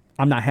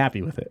I'm not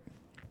happy with it.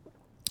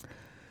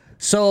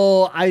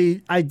 So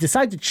I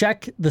decided to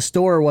check the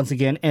store once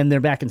again, and they're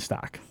back in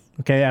stock.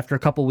 Okay, after a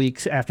couple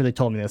weeks after they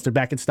told me this, they're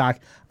back in stock.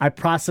 I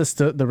processed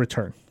the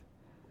return.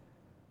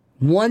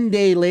 1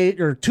 day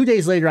later, or 2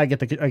 days later, I get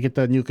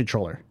the new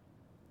controller.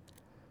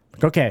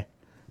 Okay,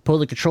 pull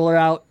the controller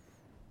out,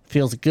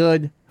 feels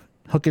good.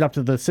 Hook it up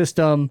to the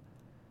system.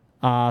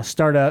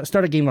 Start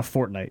a game of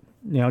Fortnite.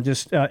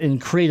 Just in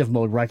creative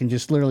mode, where I can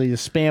just literally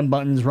just spam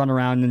buttons, run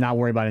around, and not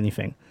worry about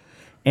anything.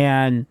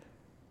 And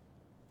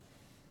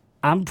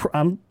I'm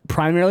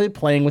primarily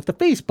playing with the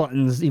face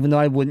buttons, even though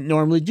I wouldn't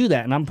normally do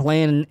that. And I'm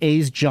playing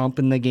A's jump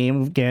in the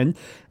game again.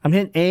 I'm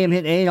hitting A,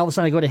 and all of a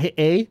sudden I go to hit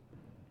A,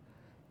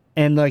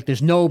 and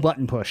there's no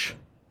button push,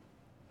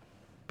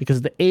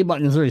 because the A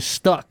button is already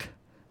stuck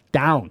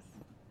down.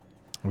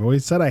 I've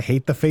always said I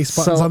hate the face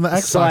buttons on the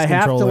Xbox so I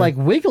have controller. to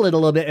wiggle it a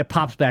little bit. It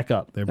pops back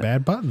up. They're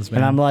bad buttons, man.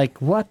 And I'm like,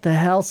 what the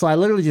hell? So I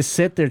literally just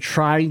sit there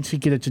trying to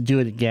get it to do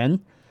it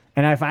again.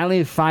 And I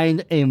finally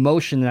find a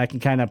motion that I can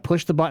kind of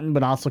push the button,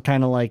 but also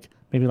kind of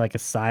maybe a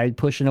side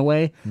push in a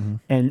way. Mm-hmm.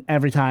 And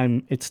every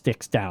time it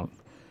sticks down.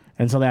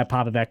 And so that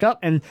pop it back up.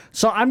 And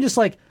so I'm just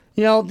like,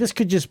 this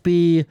could just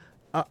be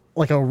a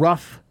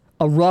rough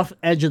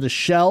edge of the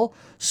shell.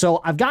 So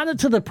I've gotten it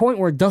to the point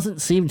where it doesn't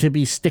seem to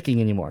be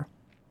sticking anymore.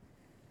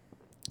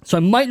 So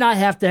I might not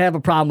have to have a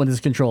problem with this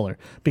controller,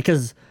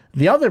 because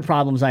the other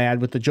problems I had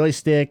with the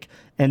joystick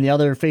and the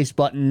other face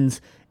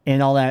buttons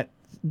and all that,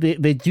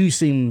 they do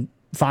seem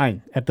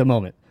fine at the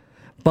moment.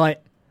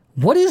 But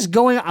what is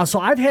going on? So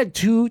I've had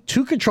two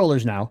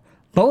controllers now.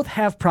 Both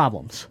have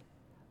problems.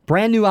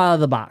 Brand new out of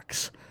the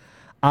box.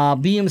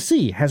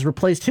 BMC has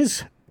replaced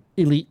his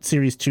Elite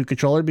Series 2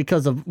 controller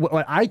because of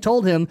what I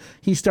told him.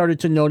 He started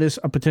to notice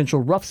a potential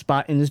rough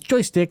spot in his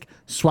joystick,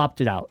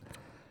 swapped it out.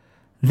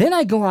 Then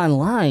I go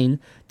online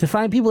to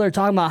find people that are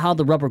talking about how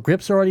the rubber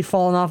grips are already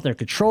falling off their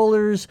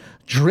controllers,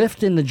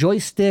 drift in the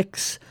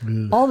joysticks,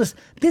 all this.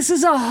 This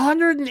is a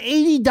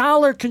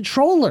 $180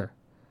 controller.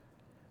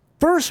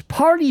 First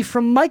party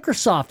from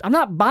Microsoft. I'm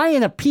not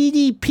buying a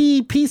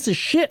PDP piece of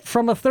shit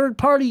from a third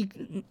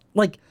party.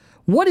 Like,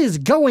 what is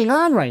going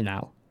on right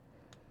now?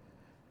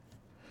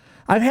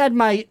 I've had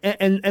my,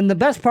 and the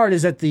best part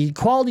is that the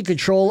quality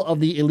control of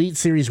the Elite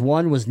Series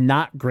 1 was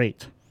not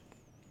great.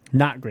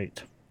 Not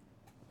great.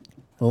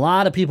 A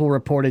lot of people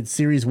reported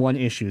Series 1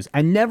 issues.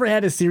 I never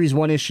had a Series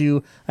 1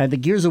 issue. I had the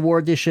Gears of War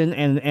edition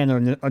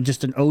and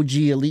just an OG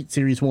Elite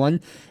Series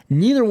 1.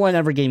 Neither one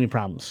ever gave me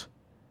problems.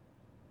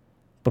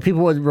 But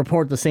people would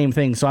report the same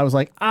thing. So I was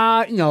like,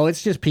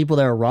 it's just people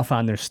that are rough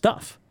on their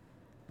stuff.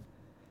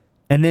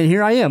 And then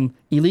here I am,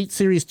 Elite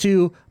Series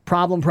 2,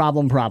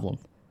 problem.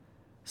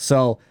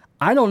 So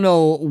I don't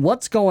know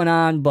what's going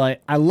on,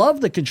 but I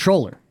love the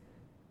controller.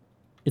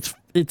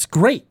 It's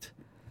great.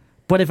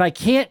 But if I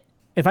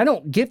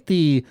don't get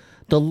the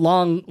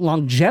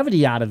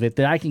longevity out of it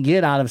that I can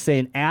get out of, say,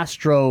 an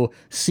Astro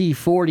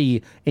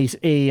C40,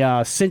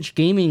 a Cinch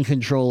gaming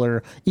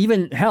controller,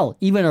 even a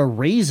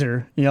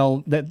Razer,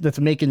 that's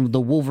making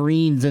the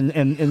Wolverines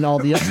and all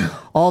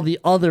the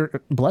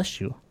other. Bless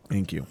you.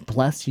 Thank you.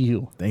 Bless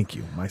you. Thank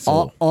you. My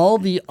soul. All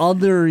the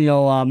other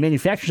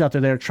manufacturers out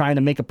there that are trying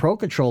to make a pro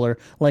controller,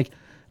 like.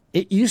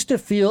 It used to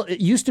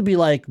be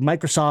like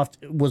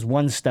Microsoft was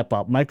one step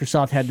up.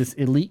 Microsoft had this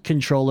elite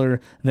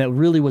controller that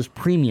really was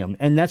premium,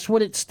 and that's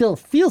what it still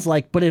feels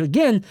like. But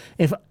again,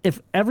 if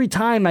every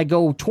time I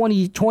go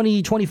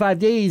 25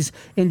 days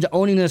into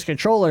owning this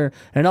controller,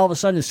 and all of a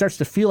sudden it starts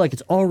to feel like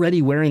it's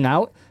already wearing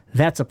out,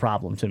 that's a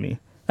problem to me.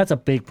 That's a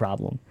big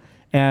problem.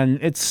 And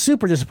it's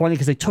super disappointing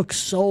because they took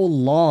so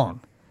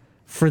long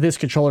for this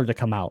controller to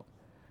come out.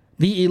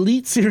 The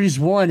Elite Series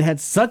 1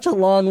 had such a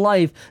long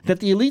life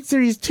that the Elite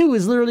Series 2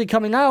 is literally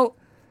coming out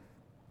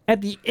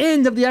at the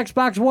end of the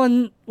Xbox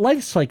One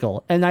life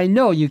cycle. And I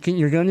know you're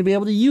going to be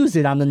able to use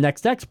it on the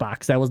next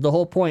Xbox. That was the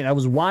whole point. That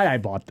was why I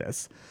bought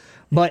this.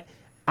 But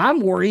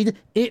I'm worried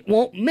it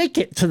won't make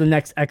it to the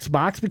next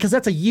Xbox because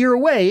that's a year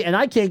away and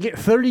I can't get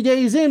 30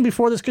 days in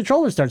before this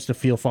controller starts to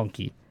feel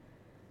funky.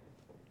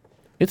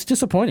 It's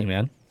disappointing,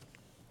 man.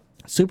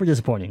 Super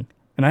disappointing.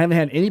 And I haven't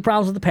had any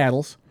problems with the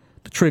paddles,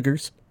 the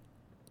triggers,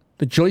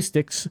 the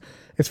joysticks,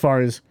 as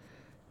far as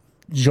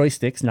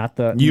joysticks, not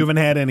the... You haven't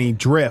had any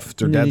drift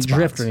or dead spots.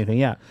 Drift or anything,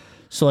 yeah.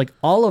 So, like,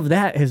 all of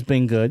that has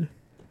been good.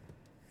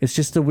 It's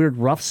just a weird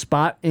rough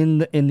spot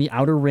in the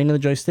outer ring of the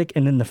joystick,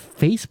 and then the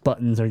face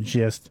buttons are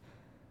just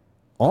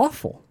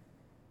awful.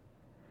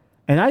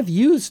 And I've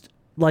used,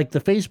 like, the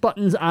face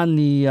buttons on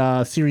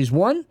the Series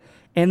 1,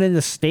 and then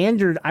the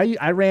standard...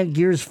 I ran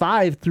Gears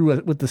 5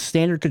 with the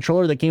standard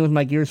controller that came with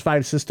my Gears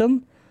 5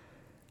 system,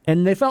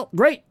 and they felt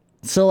great.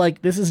 So,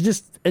 like, this is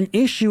just an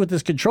issue with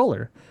this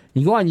controller.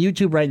 You go on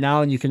YouTube right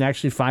now, and you can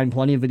actually find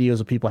plenty of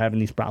videos of people having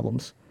these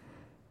problems.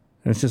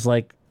 And it's just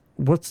like,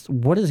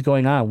 what is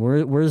going on?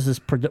 Where's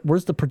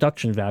the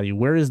production value?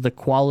 Where is the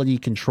quality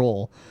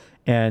control?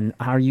 And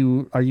are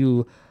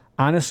you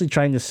honestly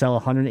trying to sell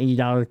a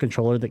 $180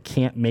 controller that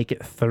can't make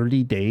it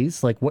 30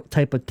 days? Like, what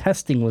type of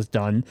testing was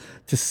done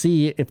to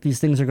see if these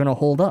things are going to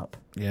hold up?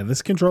 Yeah,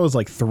 this controller is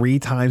like 3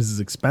 times as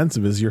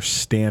expensive as your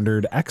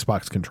standard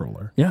Xbox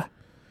controller. Yeah.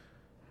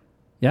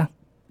 Yeah.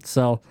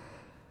 So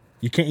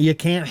you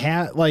can't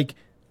have, like,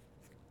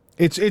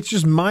 it's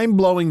just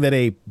mind-blowing that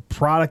a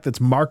product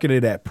that's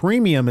marketed at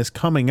premium is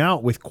coming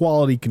out with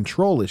quality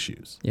control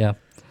issues. Yeah.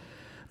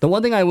 The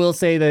one thing I will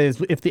say that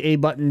is if the A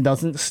button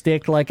doesn't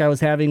stick like I was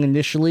having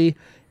initially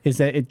is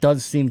that it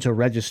does seem to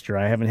register.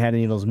 I haven't had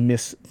any of those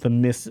miss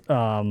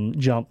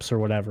jumps or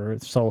whatever.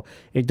 So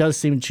it does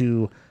seem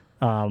to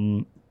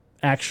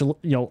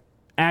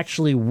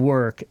actually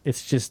work.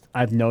 It's just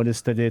I've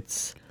noticed that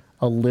it's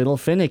a little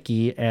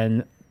finicky,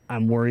 and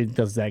I'm worried,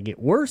 does that get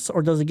worse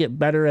or does it get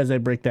better as I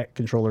break that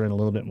controller in a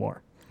little bit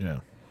more? Yeah.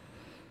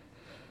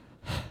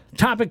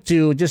 Topic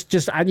 2,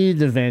 just I needed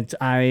to vent.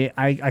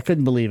 I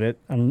couldn't believe it.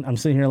 I'm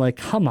sitting here like,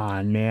 come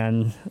on,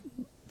 man.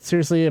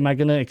 Seriously, am I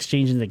going to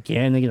exchange it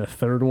again and get a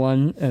third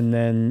one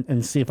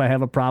and see if I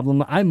have a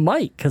problem? I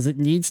might, because it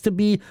needs to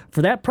be,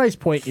 for that price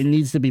point, it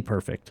needs to be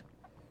perfect.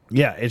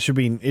 Yeah, it should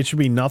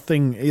be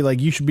nothing,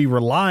 like, you should be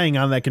relying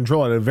on that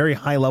controller at a very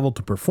high level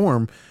to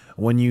perform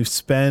when you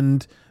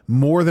spend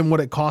more than what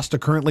it costs to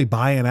currently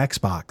buy an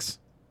Xbox.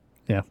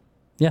 Yeah.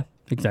 Yeah,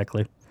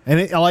 exactly. And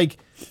it, like,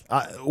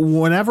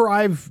 whenever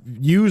I've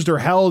used or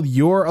held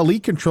your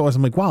Elite controllers,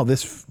 I'm like, wow,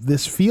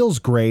 this feels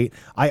great.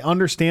 I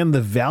understand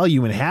the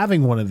value in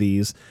having one of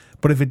these,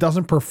 but if it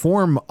doesn't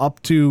perform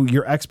up to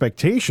your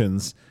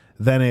expectations,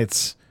 then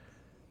it's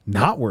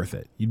not worth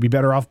it. You'd be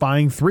better off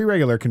buying 3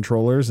 regular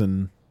controllers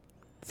and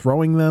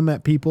throwing them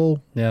at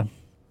people. Yeah,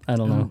 I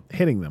don't know.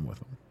 Hitting them with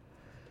them.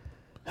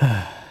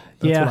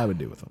 That's what I would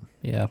do with them.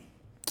 Yeah.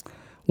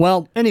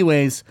 Well,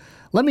 anyways,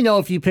 let me know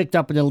if you picked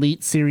up an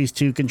Elite Series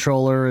 2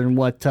 controller and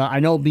what I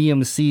know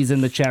BMC's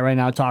in the chat right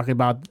now talking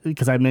about,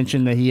 because I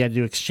mentioned that he had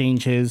to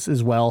exchange his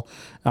as well.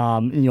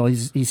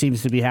 He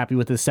seems to be happy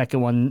with the second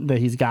one that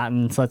he's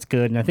gotten, so that's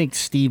good. And I think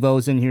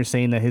Steve-O's in here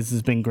saying that his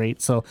has been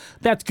great, so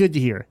that's good to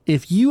hear.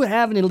 If you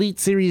have an Elite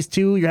Series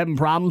 2, you're having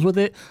problems with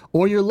it,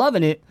 or you're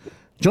loving it,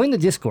 join the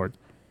Discord.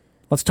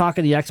 Let's talk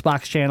in the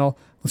Xbox channel.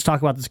 Let's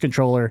talk about this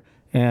controller,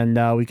 and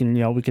we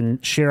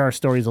can share our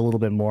stories a little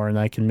bit more, and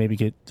I can maybe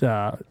get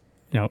a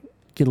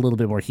little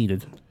bit more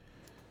heated.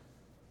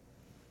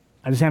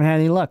 I just haven't had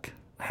any luck.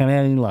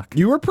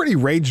 You were pretty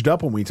raged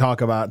up when we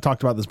talked about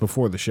this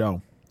before the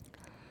show.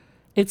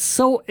 It's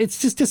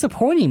just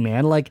disappointing,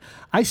 man. Like,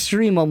 I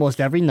stream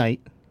almost every night,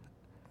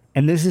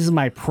 and this is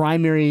my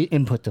primary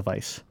input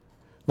device.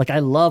 Like, I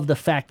love the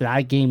fact that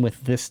I game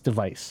with this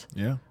device.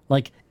 Yeah.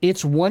 Like,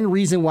 it's one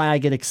reason why I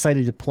get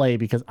excited to play,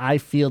 because I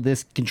feel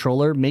this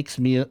controller makes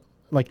me,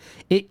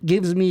 it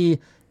gives me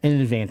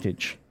an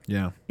advantage.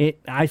 Yeah.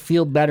 I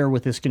feel better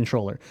with this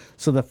controller.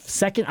 So the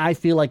second I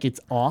feel like it's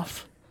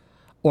off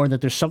or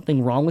that there's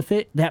something wrong with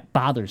it, that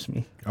bothers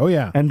me. Oh,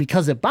 yeah. And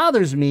because it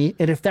bothers me,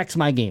 it affects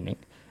my gaming,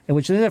 and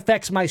which then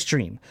affects my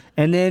stream.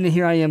 And then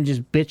here I am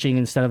just bitching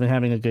instead of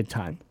having a good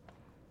time.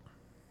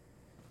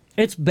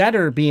 It's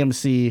better,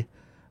 BMC,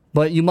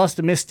 but you must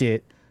have missed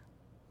it.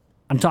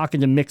 I'm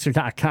talking to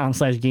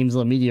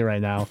mixer.com/GamesLaMedia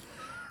right now.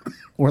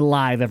 We're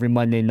live every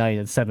Monday night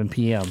at 7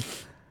 p.m.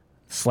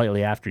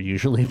 Slightly after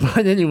usually,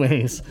 but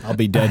anyways. I'll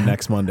be dead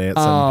next Monday at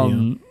 7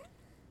 p.m.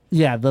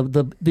 Yeah,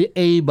 the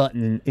A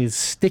button is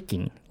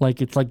sticking.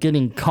 Like, it's like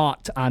getting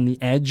caught on the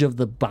edge of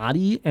the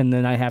body, and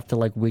then I have to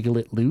like wiggle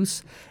it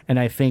loose. And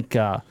I think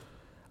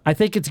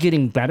it's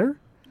getting better,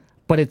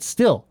 but it's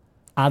still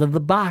out of the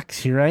box.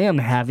 Here I am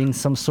having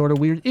some sort of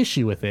weird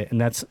issue with it,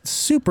 and that's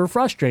super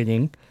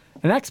frustrating.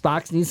 And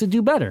Xbox needs to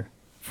do better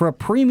for a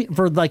premium,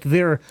 for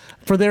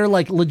their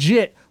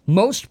legit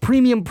most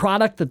premium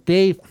product that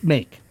they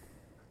make.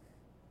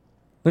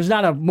 There's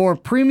not a more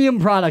premium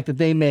product that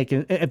they make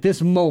at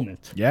this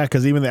moment. Yeah,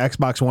 because even the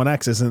Xbox One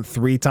X isn't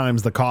 3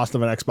 times the cost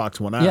of an Xbox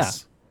One S. Yeah.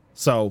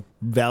 So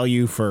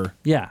value for...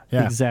 Yeah,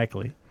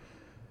 exactly.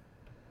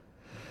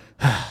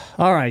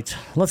 All right,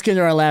 let's get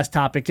to our last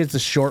topic. It's a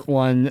short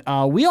one.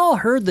 We all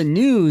heard the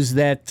news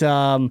that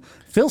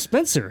Phil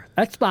Spencer,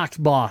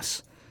 Xbox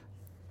boss,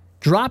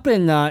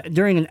 dropping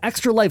during an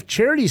Extra Life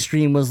charity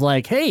stream was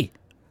like, hey,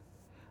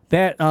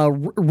 that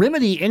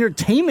Remedy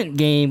Entertainment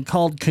game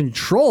called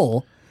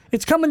Control...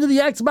 It's coming to the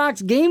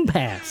Xbox Game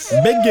Pass.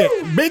 Big get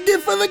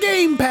for the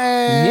Game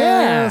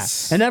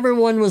Pass. Yeah. And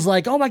everyone was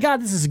like, oh my God,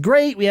 this is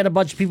great. We had a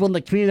bunch of people in the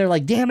community. They're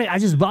like, damn it, I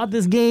just bought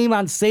this game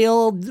on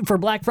sale for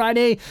Black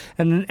Friday,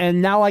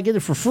 and now I get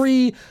it for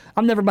free.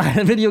 I'm never buying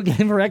a video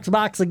game for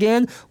Xbox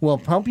again. Well,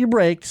 pump your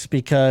brakes,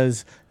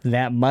 because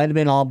that might have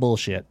been all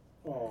bullshit.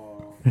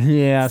 Aww.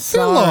 Yeah,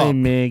 sorry,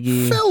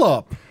 Miggy.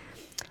 Philip.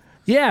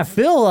 Yeah,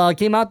 Phil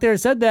came out there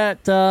and said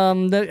that the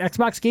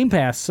Xbox Game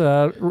Pass.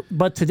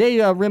 But today,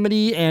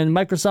 Remedy and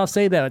Microsoft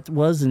say that it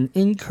was an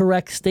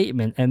incorrect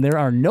statement, and there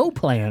are no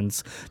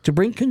plans to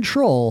bring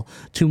Control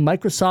to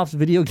Microsoft's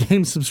video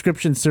game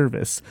subscription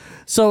service.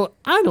 So,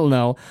 I don't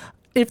know.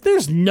 If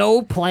there's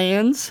no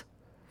plans,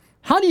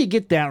 how do you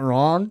get that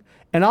wrong?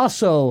 And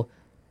also,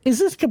 is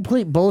this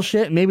complete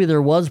bullshit? Maybe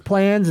there was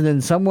plans, and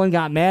then someone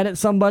got mad at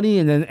somebody,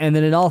 and then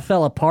it all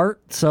fell apart.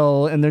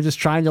 So, and they're just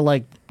trying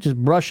to just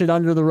brush it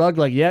under the rug.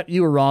 Like, yep,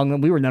 you were wrong.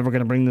 We were never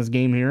going to bring this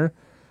game here.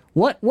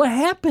 What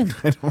happened?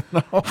 I don't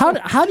know.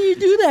 How do you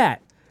do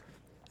that?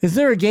 Is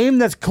there a game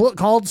that's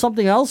called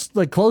something else,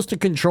 like close to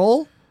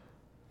Control?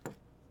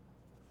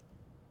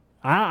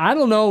 I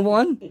don't know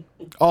one.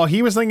 Oh,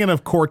 he was thinking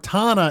of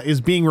Cortana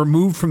is being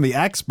removed from the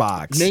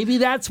Xbox. Maybe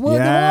that's what it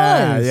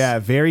was. Yeah,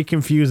 very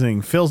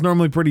confusing. Phil's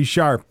normally pretty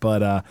sharp,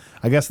 but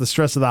I guess the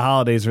stress of the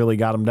holidays really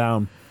got him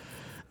down.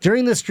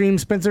 During the stream,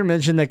 Spencer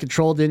mentioned that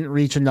Control didn't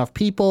reach enough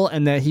people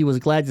and that he was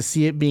glad to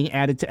see it being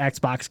added to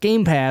Xbox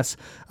Game Pass.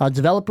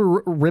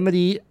 Developer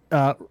Remedy...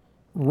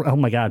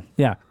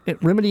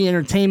 Remedy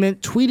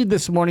Entertainment tweeted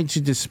this morning to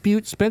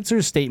dispute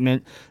Spencer's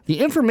statement. The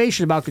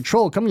information about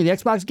Control coming to the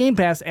Xbox Game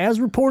Pass,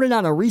 as reported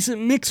on a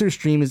recent Mixer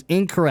stream, is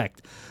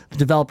incorrect. The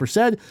developer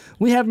said,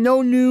 "We have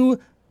no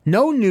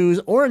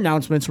news or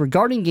announcements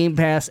regarding Game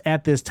Pass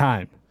at this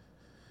time."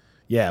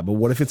 Yeah, but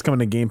what if it's coming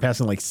to Game Pass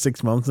in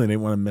 6 months and they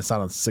didn't want to miss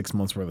out on 6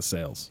 months worth of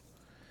sales?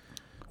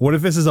 What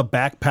if this is a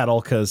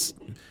backpedal because...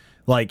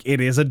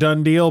 it is a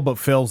done deal, but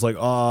Phil's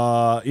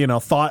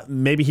thought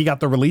maybe he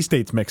got the release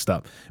dates mixed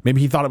up.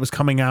 Maybe he thought it was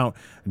coming out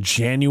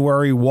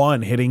January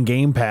 1 hitting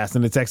Game Pass,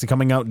 and it's actually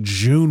coming out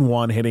June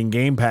 1 hitting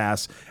Game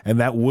Pass, and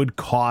that would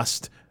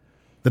cost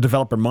the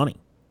developer money.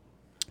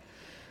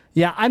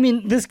 Yeah, I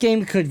mean, this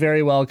game could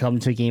very well come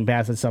to Game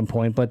Pass at some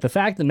point, but the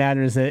fact of the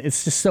matter is that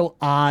it's just so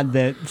odd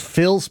that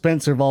Phil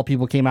Spencer, of all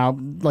people, came out,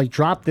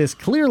 dropped this.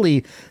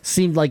 Clearly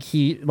seemed like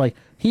he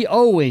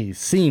always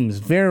seems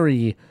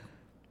very...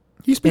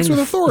 He speaks with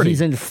authority.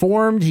 He's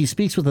informed. He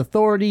speaks with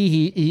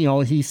authority.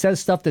 He says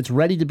stuff that's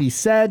ready to be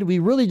said. We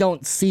really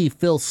don't see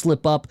Phil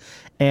slip up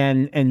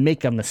and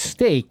make a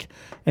mistake.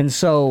 And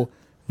so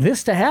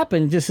this to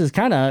happen just is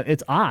kind of,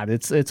 it's odd.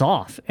 It's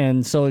off.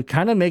 And so it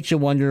kind of makes you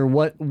wonder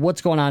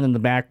what's going on in the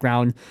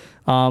background.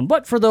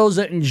 But for those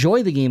that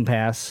enjoy the Game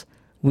Pass,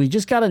 we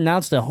just got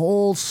announced a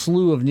whole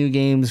slew of new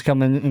games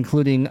coming,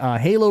 including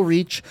Halo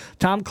Reach,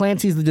 Tom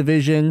Clancy's The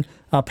Division,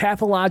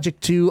 Pathologic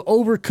 2,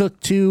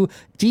 Overcooked 2,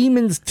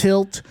 Demon's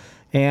Tilt,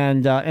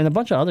 and a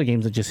bunch of other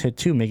games that just hit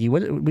too, Miggy.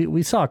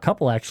 We saw a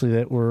couple actually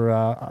that were,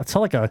 I saw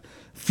like a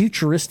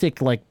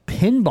futuristic like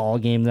pinball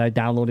game that I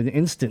downloaded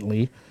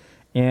instantly.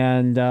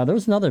 And there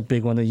was another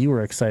big one that you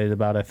were excited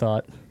about, I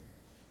thought.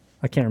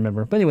 I can't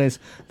remember. But anyways,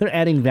 they're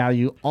adding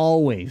value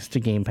always to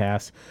Game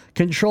Pass.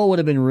 Control would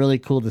have been really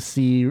cool to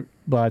see,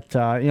 but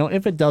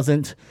if it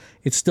doesn't,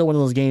 it's still one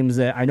of those games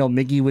that I know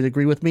Miggy would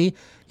agree with me.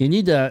 You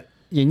need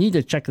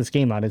to check this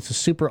game out. It's a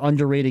super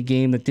underrated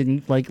game that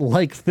didn't,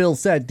 like Phil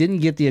said, didn't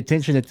get the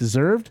attention it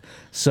deserved.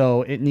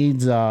 So it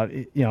needs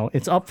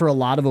it's up for a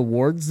lot of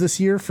awards this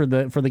year for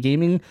the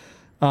gaming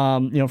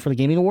for the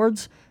gaming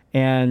awards,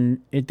 and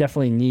it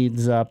definitely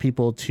needs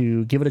people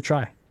to give it a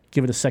try,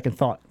 give it a second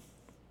thought.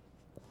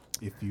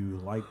 If you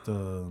liked,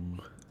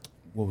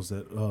 what was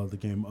that? The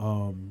game.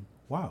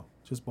 Wow,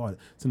 just bought it.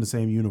 It's in the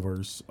same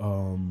universe.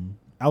 Alan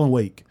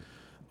Wake.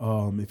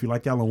 If you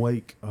like Alan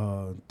Wake,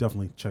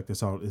 definitely check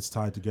this out. It's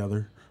tied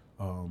together.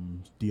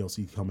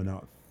 DLC coming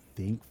out, I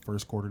think,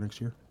 first quarter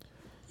next year.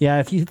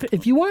 Yeah,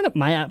 if you want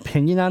my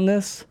opinion on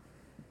this,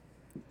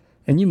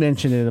 and you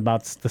mentioned it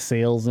about the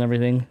sales and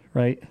everything,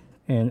 right?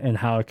 And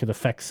how it could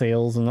affect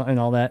sales and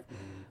all that.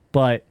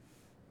 But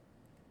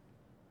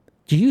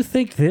do you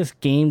think this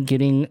game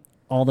getting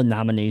all the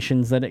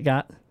nominations that it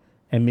got,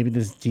 and maybe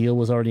this deal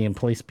was already in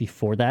place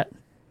before that,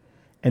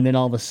 and then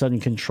all of a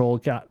sudden Control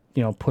got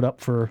put up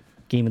for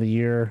Game of the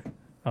Year,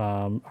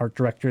 Art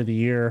Director of the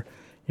Year,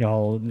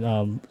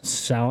 sound?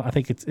 I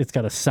think it's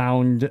got a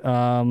sound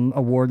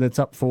award that's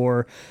up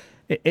for.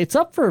 It's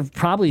up for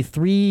probably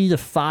 3 to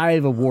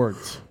 5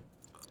 awards.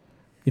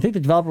 You think the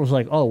developer was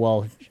like, oh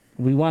well,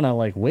 we want to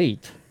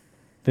wait.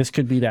 This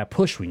could be that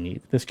push we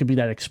need. This could be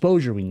that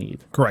exposure we need.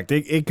 Correct.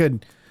 It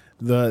could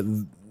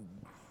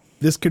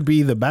This could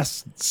be the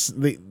best.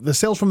 The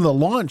sales from the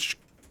launch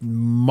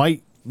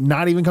might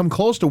not even come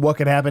close to what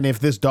could happen if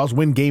this does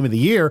win Game of the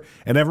Year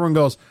and everyone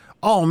goes,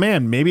 oh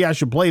man, maybe I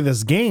should play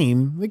this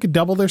game. They could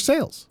double their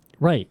sales.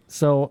 Right.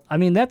 So, I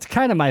mean, that's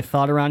kind of my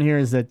thought around here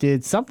is that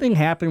did something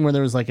happen where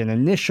there was like an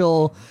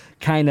initial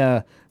kind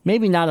of,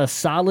 maybe not a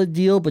solid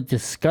deal, but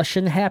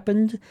discussion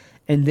happened.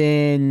 And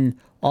then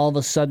all of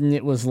a sudden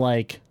it was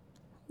like,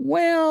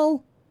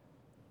 well,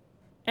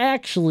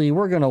 actually,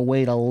 we're going to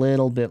wait a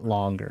little bit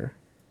longer.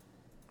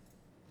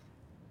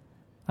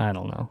 I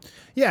don't know.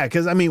 Yeah,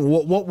 because, I mean,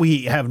 what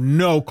we have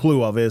no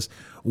clue of is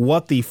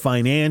what the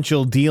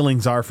financial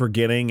dealings are for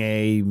getting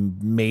a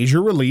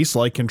major release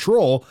like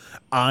Control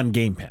on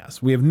Game Pass.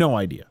 We have no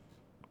idea.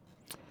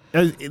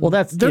 Well,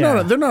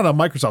 they're not a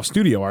Microsoft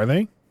studio, are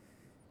they?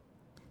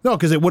 No,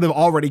 because it would have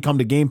already come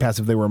to Game Pass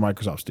if they were a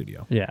Microsoft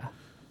studio. Yeah.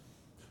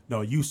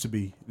 No, it used to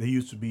be. They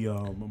used to be a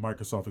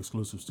Microsoft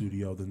exclusive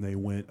studio. Then they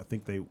went. I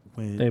think they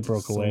went. They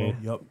broke solo. away.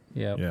 Yep.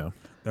 Yeah.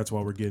 That's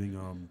why we're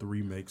getting the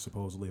remake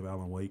supposedly of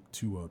Alan Wake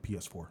to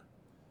PS4.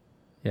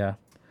 Yeah.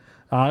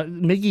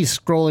 Mickey's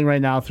scrolling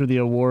right now through the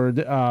award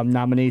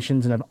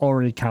nominations, and I've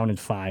already counted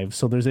 5.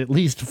 So there's at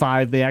least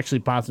 5. They actually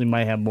possibly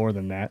might have more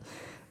than that.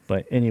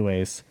 But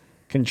anyways,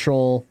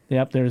 Control.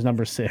 Yep, there's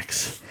number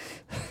 6.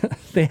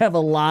 They have a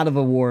lot of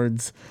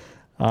awards.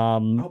 I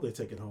hope they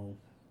take it home.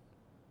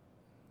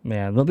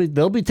 Man,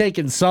 they'll be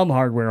taking some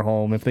hardware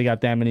home if they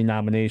got that many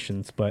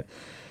nominations. But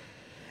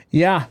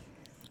yeah,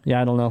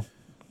 I don't know.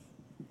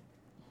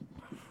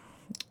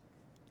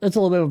 It's a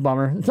little bit of a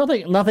bummer. It's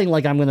nothing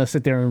like I'm gonna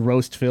sit there and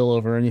roast Phil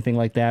over or anything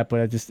like that.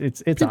 But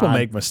it's people odd.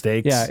 make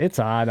mistakes. Yeah, it's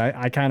odd.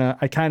 I kind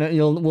of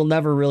we'll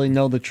never really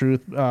know the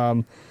truth.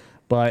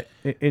 But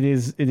it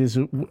is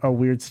a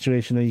weird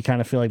situation that you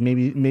kind of feel like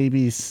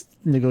maybe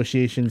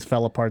negotiations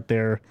fell apart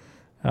there.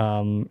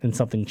 And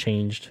something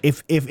changed.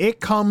 If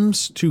it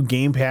comes to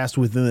Game Pass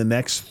within the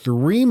next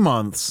 3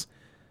 months,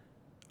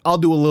 I'll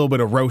do a little bit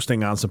of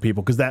roasting on some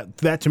people because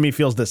that to me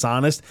feels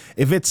dishonest.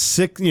 If it's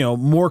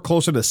more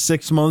closer to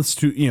 6 months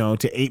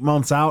to 8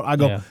 months out, I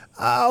go,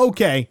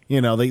 okay.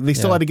 They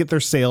still had to get their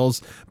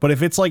sales, but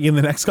if it's like in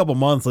the next couple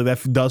months, like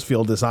that does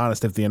feel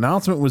dishonest. If the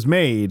announcement was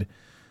made,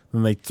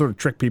 then they sort of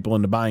trick people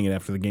into buying it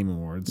after the Game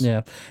Awards.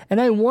 Yeah, and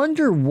I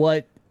wonder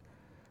what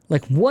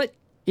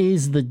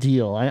is the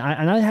deal?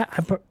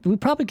 We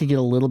probably could get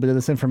a little bit of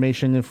this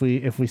information if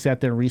we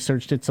sat there and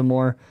researched it some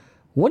more.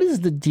 What is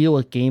the deal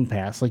with Game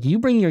Pass? Like, you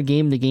bring your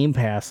game to Game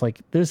Pass, like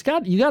you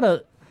get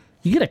a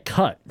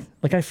cut.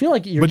 Like, I feel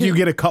like But do you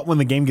get a cut when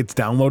the game gets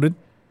downloaded?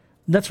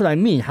 That's what I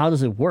mean. How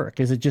does it work?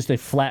 Is it just a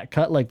flat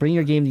cut? Like, bring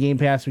your game to Game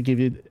Pass, we give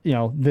you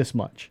this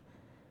much,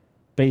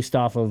 based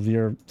off of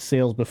your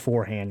sales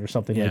beforehand or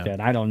something like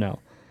that. I don't know.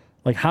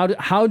 Like,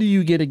 how do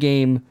you get a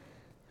game?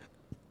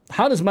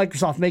 how does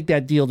Microsoft make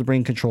that deal to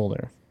bring Control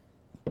there?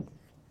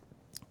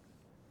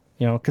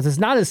 You know, because it's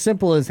not as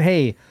simple as,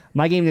 hey,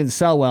 my game didn't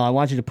sell well. I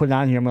want you to put it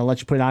on here. I'm going to let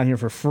you put it on here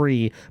for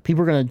free.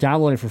 People are going to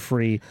download it for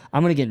free.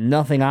 I'm going to get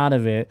nothing out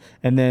of it.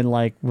 And then,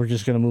 like, we're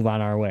just going to move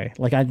on our way.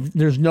 Like,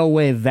 there's no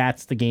way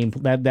that's the game.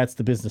 That's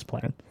the business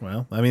plan.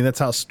 Well, I mean, that's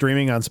how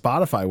streaming on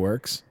Spotify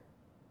works.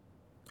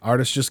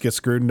 Artists just get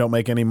screwed and don't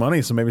make any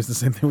money, so maybe it's the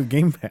same thing with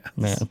Game Pass.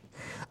 Man,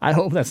 I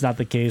hope that's not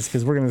the case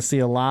because we're going to see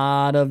a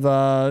lot of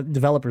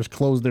developers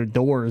close their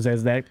doors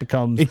as that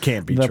becomes It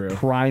can't be the true.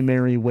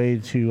 primary way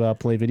to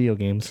play video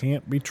games.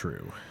 Can't be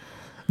true.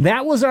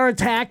 That was our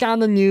attack on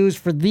the news.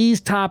 For these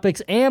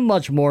topics and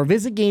much more,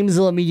 visit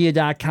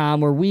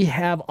GameZillaMedia.com where we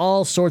have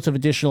all sorts of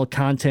additional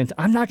content.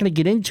 I'm not going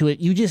to get into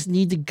it. You just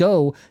need to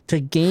go to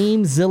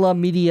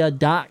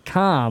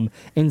GameZillaMedia.com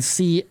and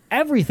see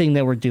everything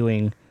that we're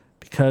doing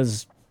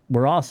because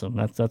we're awesome.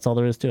 That's all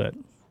there is to it.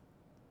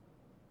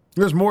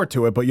 There's more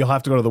to it, but you'll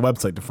have to go to the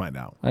website to find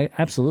out.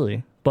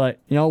 Absolutely. But,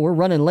 you know, we're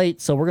running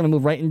late, so we're going to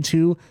move right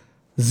into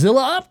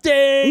Zilla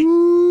Update.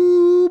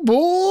 Ooh,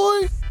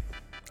 boy.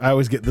 I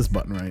always get this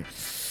button right.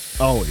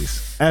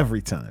 Always.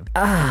 Every time.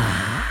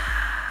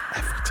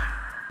 Every time.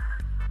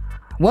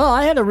 Well,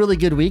 I had a really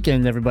good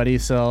weekend, everybody,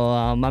 so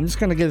I'm just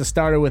going to get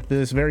started with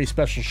this very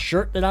special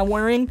shirt that I'm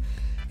wearing.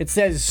 It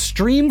says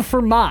Stream for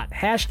Mott.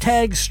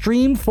 Hashtag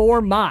Stream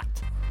for Mott.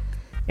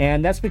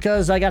 And that's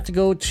because I got to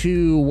go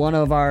to one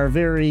of our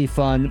very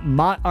fun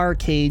Mott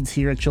arcades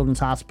here at Children's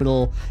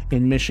Hospital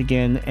in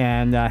Michigan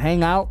and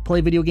hang out,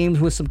 play video games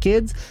with some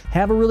kids,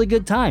 have a really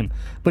good time.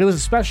 But it was a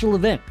special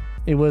event.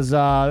 It was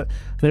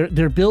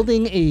they're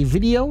building a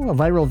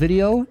viral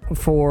video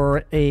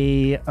for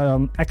a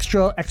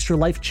extra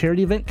life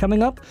charity event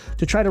coming up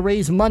to try to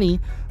raise money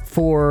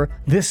for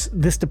this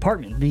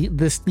department,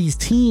 these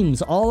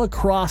teams all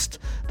across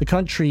the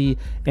country,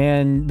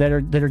 and that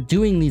are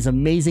doing these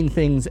amazing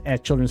things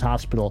at Children's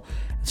Hospital.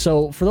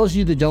 So for those of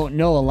you that don't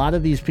know, a lot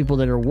of these people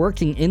that are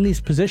working in these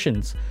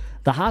positions,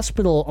 the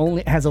hospital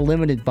only has a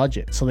limited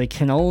budget, so they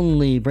can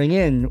only bring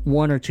in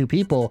 1 or 2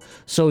 people.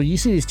 So you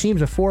see these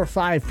teams of 4 or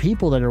 5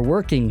 people that are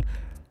working.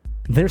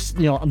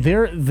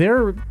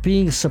 They're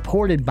being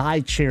supported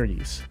by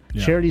charities.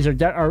 Yeah. Charities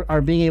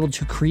are being able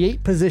to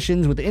create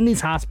positions within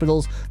these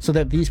hospitals so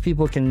that these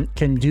people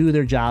can do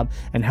their job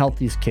and help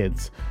these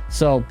kids.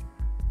 So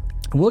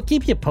we'll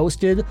keep you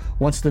posted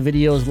once the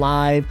video is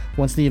live,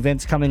 once the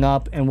event's coming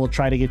up, and we'll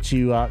try to get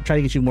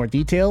you more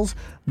details.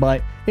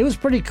 But it was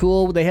pretty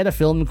cool. They had a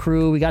film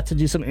crew. We got to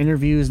do some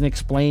interviews and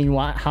explain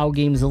how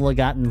GameZilla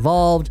got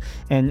involved,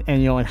 and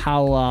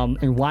how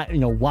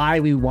and why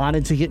we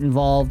wanted to get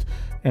involved,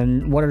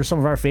 and what are some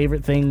of our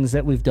favorite things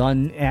that we've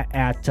done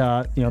at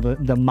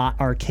the Mott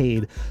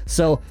Arcade.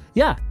 So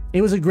yeah,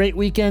 it was a great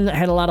weekend. I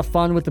had a lot of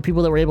fun with the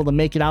people that were able to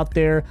make it out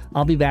there.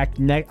 I'll be back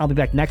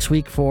next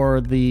week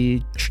for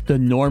the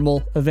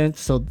normal event.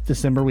 So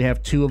December we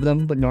have 2 of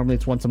them, but normally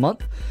it's once a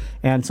month.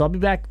 And so I'll be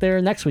back there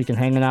next week and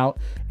hanging out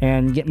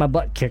and get my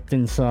butt kicked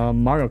in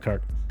some Mario Kart.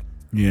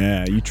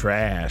 Yeah, you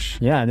trash.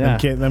 Yeah.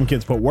 Them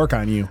kids put work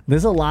on you.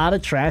 There's a lot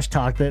of trash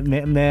talk that,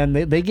 man,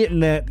 they get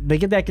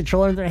that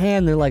controller in their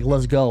hand. They're like,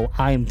 let's go.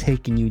 I am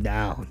taking you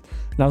down.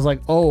 And I was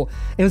like, oh,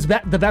 it was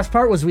the best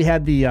part was we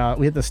had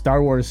the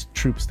Star Wars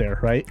troops there,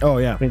 right? Oh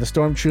yeah. We had the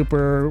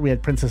Stormtrooper, we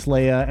had Princess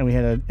Leia, and we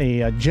had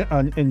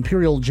an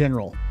Imperial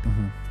General.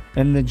 Mm-hmm.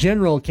 And the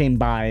general came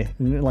by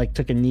and like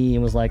took a knee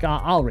and was like,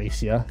 I'll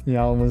race you.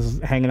 And was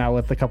hanging out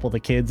with a couple of the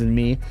kids and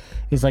me.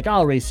 He's like,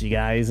 I'll race you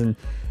guys. And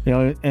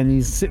and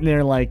he's sitting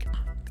there like,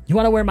 you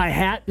want to wear my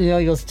hat? He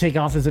goes to take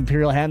off his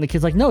Imperial hat, and the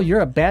kid's like, no, you're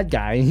a bad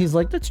guy. And he's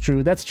like, that's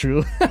true.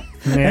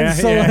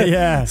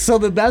 Yeah. So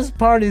the best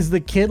part is the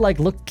kid like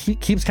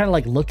keeps kind of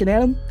like looking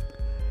at him.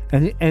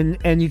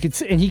 And you could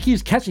see, and he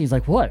keeps catching. He's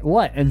like,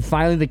 what? And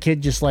finally, the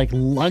kid just like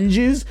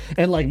lunges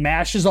and like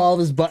mashes all of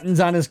his buttons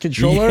on his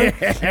controller.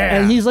 Yeah.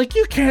 And he's like,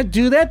 you can't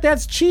do that.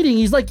 That's cheating.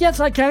 He's like, yes,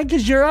 I can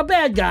because you're a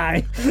bad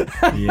guy.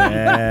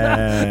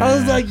 Yeah. I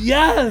was like,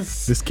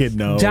 yes. This kid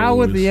knows. Down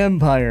with the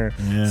Empire.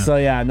 Yeah. So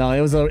yeah, no, it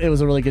was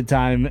a really good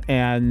time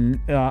and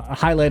a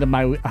highlight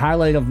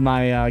of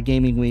my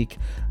gaming week.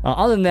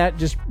 Other than that,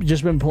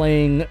 just been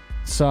playing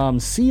some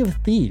Sea of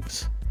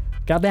Thieves.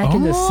 Got back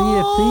into Sea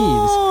of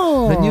Thieves.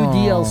 The new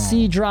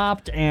DLC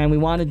dropped, and we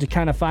wanted to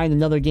kind of find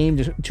another game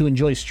to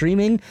enjoy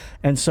streaming.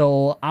 And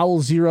so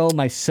Owl Zero,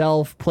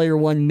 myself, Player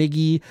One,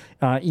 Miggy,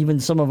 even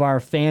some of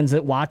our fans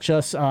that watch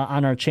us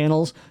on our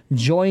channels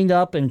joined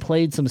up and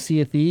played some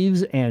Sea of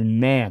Thieves. And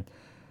man,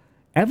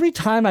 every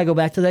time I go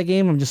back to that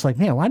game, I'm just like,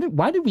 man,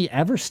 why did we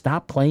ever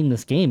stop playing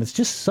this game? It's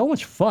just so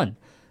much fun.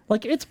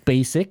 Like, it's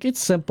basic, it's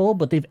simple,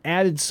 but they've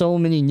added so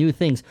many new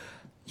things.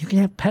 You can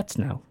have pets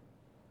now.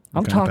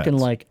 I'm talking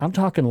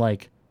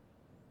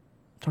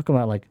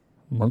about like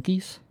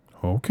monkeys.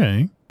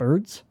 Okay.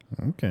 Birds.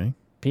 Okay.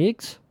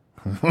 Pigs.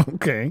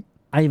 Okay.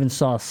 I even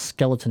saw a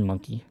skeleton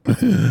monkey.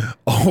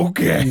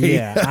 Okay.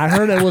 Yeah. I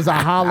heard it was a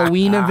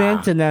Halloween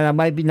event and that I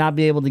might not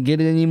be able to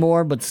get it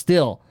anymore, but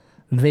still,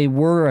 they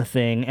were a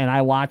thing. And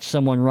I watched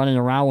someone running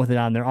around with it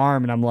on their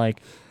arm, and I'm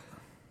like,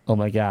 oh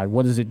my God,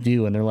 what does it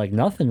do? And they're like,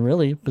 nothing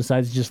really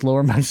besides just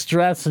lower my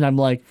stress. And I'm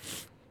like,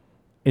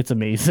 it's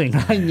amazing.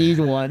 I need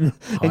one.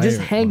 It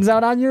just hangs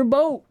out on your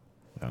boat.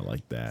 I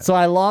like that. So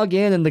I log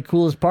in, and the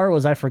coolest part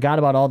was I forgot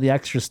about all the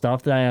extra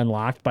stuff that I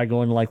unlocked by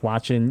going to like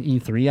watching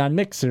E3 on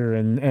Mixer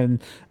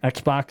and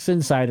Xbox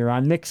Insider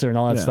on Mixer and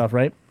all that stuff,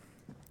 right?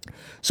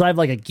 So I have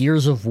like a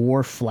Gears of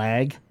War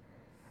flag,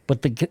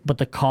 but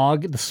the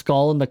cog, the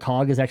skull in the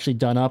cog is actually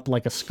done up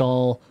like a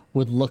skull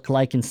would look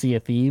like in Sea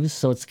of Thieves.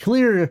 So it's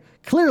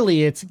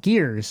clearly it's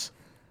Gears,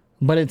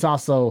 but it's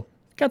also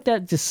got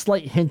that just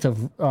slight hint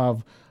of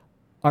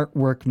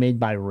artwork made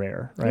by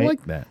Rare, right? I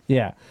like that.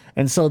 Yeah.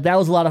 And so that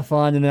was a lot of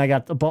fun. And then I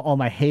got all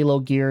my Halo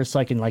gear so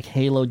I can like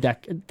Halo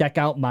deck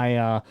out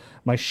my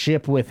my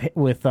ship with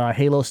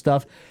Halo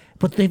stuff.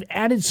 But they've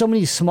added so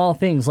many small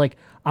things. Like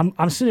I'm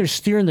sitting there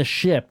steering the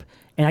ship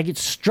and I get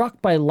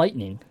struck by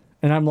lightning.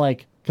 And I'm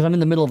like, because I'm in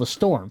the middle of a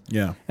storm.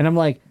 Yeah. And I'm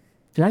like,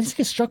 did I just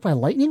get struck by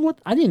lightning? What?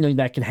 I didn't know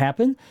that could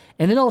happen.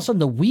 And then all of a sudden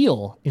the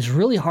wheel is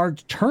really hard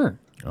to turn.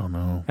 Oh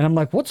no. And I'm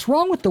like, what's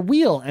wrong with the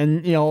wheel?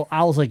 And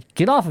I was like,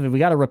 get off of it. We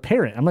got to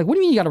repair it. I'm like, what do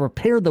you mean you got to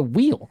repair the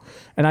wheel?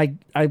 And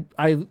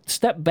I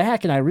stepped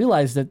back and I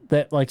realized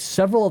that like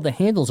several of the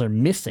handles are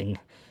missing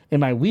in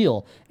my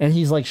wheel. And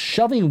he's like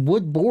shoving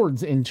wood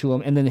boards into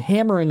them and then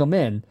hammering them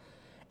in.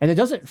 And it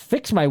doesn't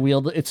fix my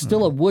wheel. It's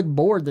still a wood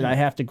board that I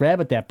have to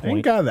grab at that point.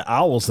 Thank God the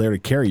owl's there to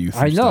carry you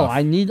through I know. stuff.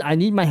 I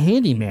need my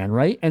handyman,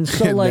 right? And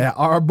so like Yeah,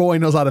 our boy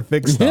knows how to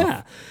fix stuff.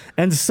 yeah.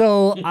 And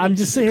so I'm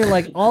just sitting here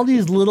like all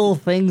these little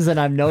things that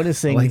I'm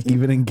noticing. Like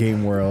even in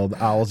Game World,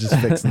 owls just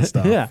fixing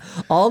stuff. Yeah,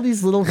 all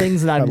these little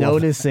things that I'm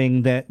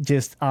noticing that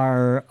just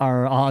are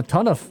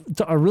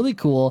are really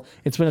cool.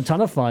 It's been a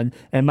ton of fun,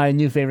 and my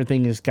new favorite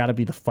thing has got to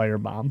be the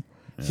firebomb.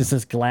 It's just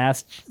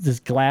this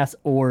glass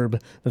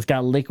orb that's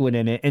got liquid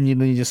in it, and you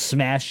just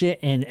smash it,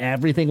 and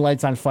everything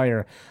lights on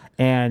fire.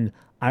 And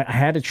I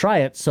had to try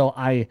it, so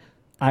I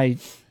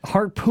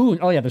harpooned.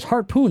 Oh yeah, there's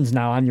harpoons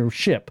now on your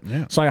ship.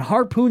 Yeah. So I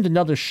harpooned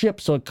another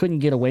ship so it couldn't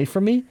get away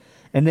from me,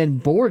 and then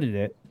boarded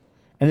it,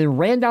 and then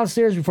ran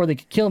downstairs before they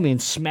could kill me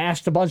and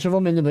smashed a bunch of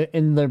them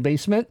in their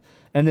basement,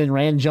 and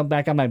then jumped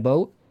back on my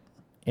boat,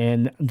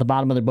 and the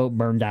bottom of their boat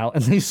burned out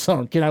and they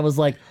sunk. And I was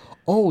like,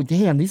 oh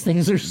damn, these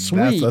things are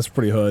sweet. That's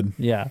pretty hood.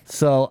 Yeah.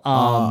 So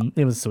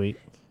it was sweet.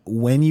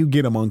 When you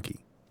get a monkey,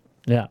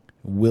 Yeah.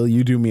 will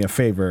you do me a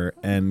favor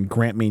and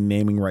grant me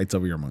naming rights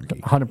over your monkey?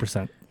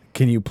 100%.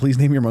 Can you please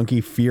name your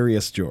monkey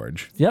Furious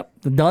George? Yep.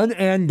 Done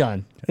and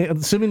done.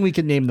 Assuming we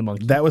can name the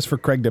monkey. That was for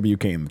Craig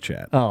WK in the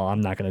chat. Oh,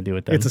 I'm not going to do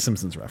it then. It's a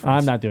Simpsons reference.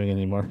 I'm not doing it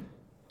anymore.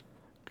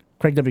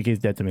 Craig WK is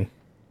dead to me.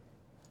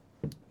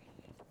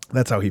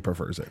 That's how he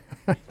prefers it.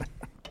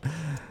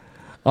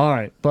 All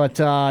right. But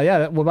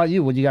yeah, what about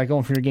you? What do you got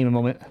going for your gaming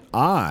moment?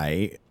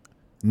 I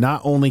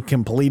not only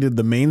completed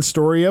the main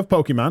story of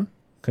Pokemon,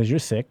 Because you're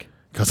sick.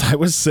 because I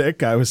was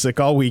sick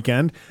all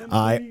weekend.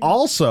 I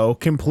also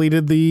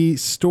completed the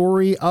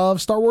story of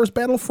Star Wars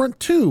Battlefront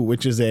 2,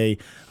 which is a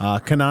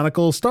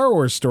canonical Star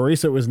Wars story.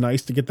 So it was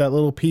nice to get that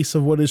little piece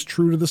of what is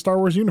true to the Star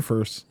Wars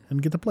universe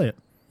and get to play it.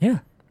 Yeah.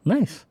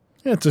 Nice.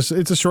 Yeah, it's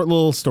a short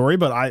little story,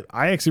 but I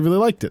actually really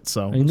liked it.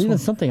 So Are you leaving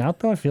something out,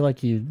 though? I feel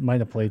like you might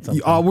have played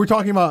something. we're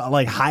talking about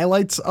like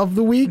highlights of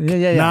the week,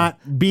 Yeah.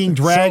 not being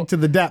dragged to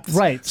the depths.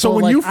 Right. So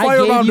when like, you I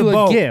gave firebomb you a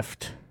boat, a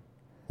gift.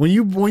 when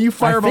you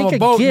firebomb think a a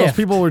boat, those gift-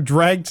 people were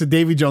dragged to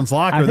Davy Jones'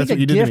 locker. I That's think what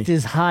you a did to me. gift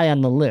is high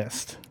on the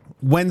list.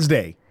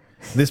 Wednesday,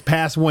 this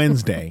past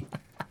Wednesday,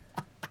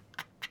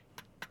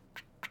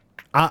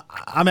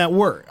 I'm at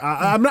work.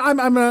 I'm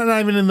not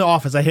even in the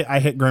office. I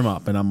hit Grim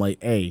up and I'm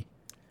like, hey,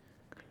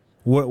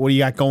 what do you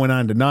got going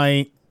on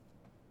tonight?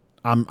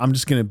 I'm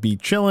just gonna be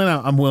chilling.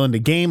 I'm willing to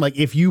game. Like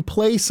if you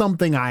play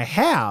something I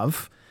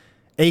have,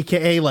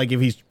 aka like if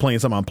he's playing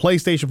something on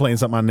PlayStation, playing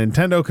something on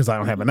Nintendo because I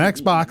don't have an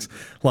Xbox,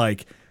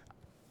 like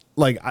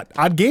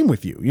I'd game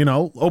with you,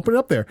 open it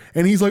up there.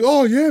 And he's like,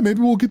 oh yeah, maybe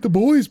we'll get the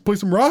boys, play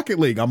some Rocket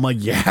League. I'm like,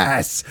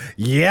 yes.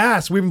 We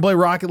haven't played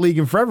Rocket League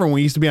in forever. And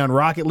we used to be on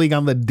Rocket League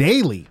on the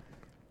daily.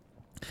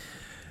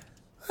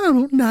 I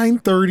don't know,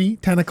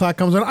 9:30, 10 o'clock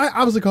comes on.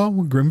 I was like, oh,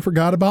 well, Grim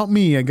forgot about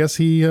me. I guess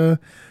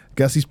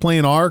he's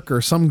playing Ark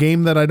or some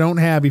game that I don't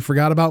have. He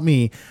forgot about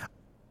me.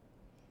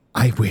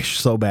 I wish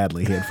so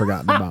badly he had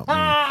forgotten about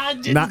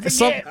me.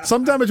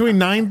 Sometime between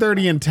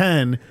 9:30 and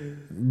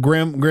 10,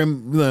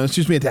 Grim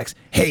shoots me a text,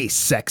 hey,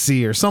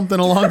 sexy, or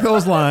something along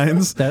those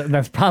lines.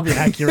 That's probably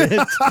accurate.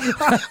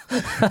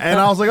 And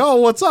I was like, oh,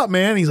 what's up,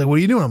 man? He's like, what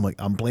are you doing? I'm like,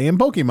 I'm playing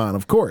Pokemon,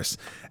 of course.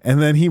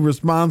 And then he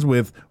responds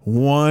with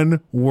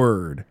one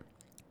word,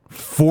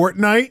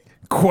 Fortnite? ?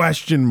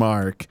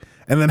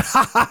 And then,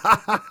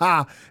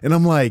 and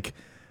I'm like,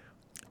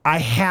 I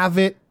have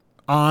it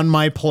on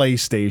my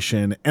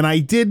PlayStation. And I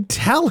did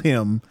tell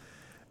him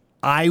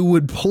I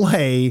would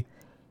play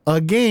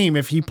a game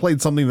if he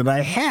played something that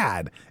I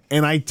had.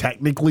 And I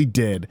technically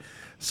did.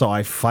 So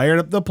I fired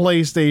up the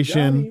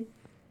PlayStation.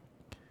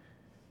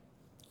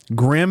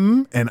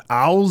 Grim and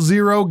Owl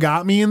Zero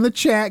got me in the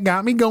chat,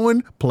 got me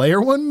going. Player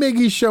One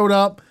Miggy showed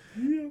up.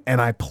 And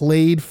I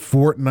played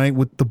Fortnite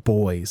with the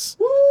boys.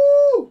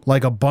 Woo!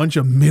 like a bunch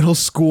of middle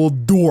school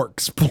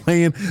dorks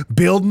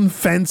building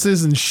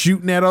fences and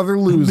shooting at other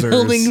losers.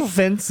 Building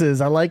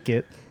fences. I like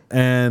it.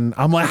 And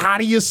I'm like, how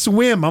do you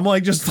swim? I'm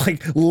like, just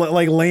like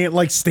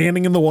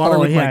standing in the water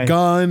with my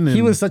gun. He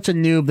and- was such a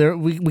noob. There,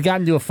 we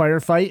got into a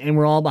firefight, and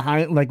we're all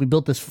behind. Like, we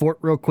built this fort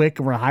real quick,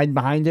 and we're hiding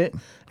behind it.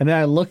 And then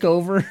I look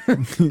over,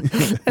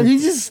 and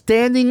he's just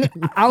standing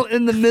out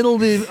in the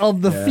middle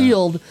of the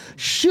field.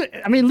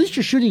 I mean, at least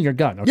you're shooting your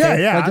gun.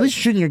 Okay? Yeah. Like, at least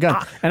you're shooting your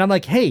gun. And I'm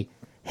like, hey,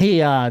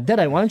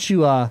 Deadeye, why don't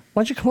you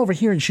come over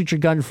here and shoot your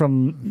gun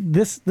from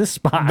this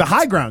spot? the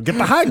high ground. Get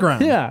the high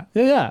ground.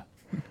 Yeah.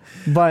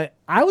 But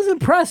I was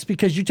impressed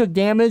because you took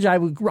damage.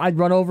 I'd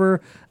run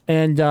over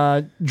and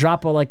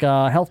drop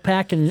a health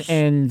pack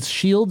and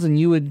shields, and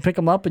you would pick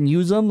them up and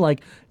use them.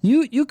 Like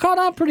you caught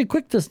on pretty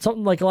quick to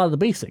something like a lot of the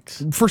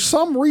basics. For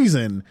some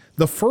reason,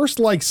 the first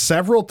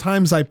several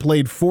times I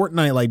played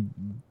Fortnite,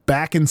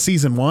 back in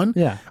season 1,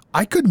 Yeah.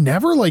 I could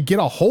never get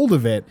a hold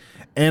of it.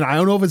 And I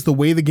don't know if it's the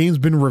way the game's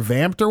been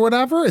revamped or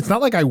whatever. It's not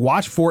like I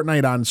watch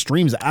Fortnite on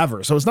streams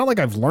ever. So it's not like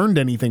I've learned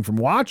anything from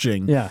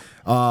watching. Yeah.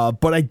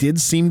 But I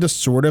did seem to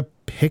sort of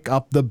pick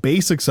up the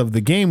basics of the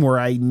game where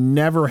I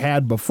never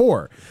had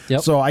before.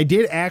 Yep. So I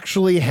did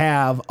actually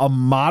have a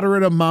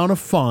moderate amount of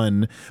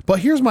fun.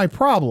 But here's my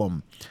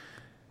problem.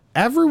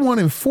 Everyone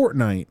in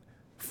Fortnite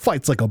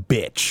fights like a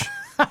bitch.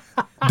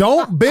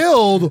 Don't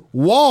build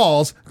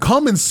walls.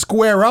 Come and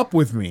square up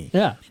with me.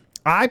 Yeah.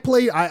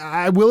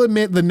 I will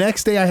admit, the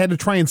next day I had to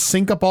try and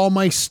sync up all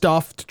my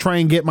stuff to try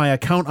and get my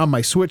account on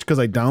my Switch because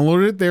I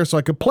downloaded it there so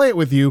I could play it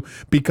with you,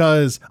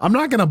 because I'm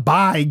not going to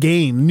buy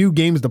new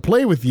games to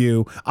play with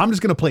you. I'm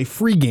just going to play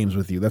free games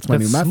with you. That's my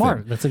new method.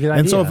 Smart. That's a good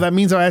And so idea. if that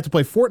means I have to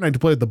play Fortnite to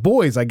play with the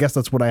boys, I guess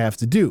that's what I have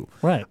to do.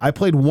 Right. I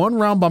played one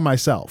round by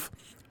myself.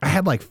 I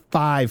had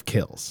 5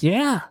 kills.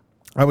 Yeah.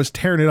 I was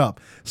tearing it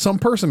up. Some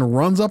person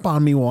runs up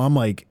on me while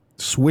I'm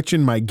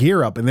switching my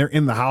gear up, and they're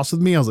in the house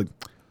with me. I was like,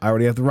 I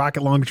already have the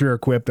rocket launcher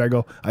equipped. I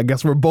go, I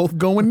guess we're both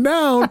going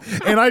down.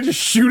 And I just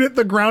shoot at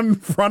the ground in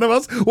front of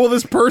us while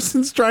this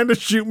person's trying to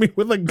shoot me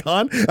with a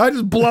gun. I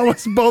just blow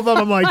us both up.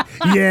 I'm like,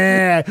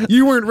 yeah,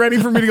 you weren't ready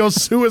for me to go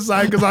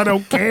suicide because I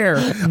don't care.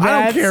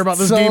 I don't care about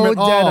this so game at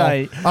all.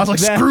 Deadite. I was like,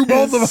 That screw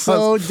both of is us.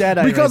 so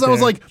Deadite because right I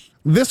was there. like,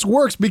 this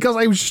works because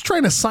I was just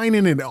trying to sign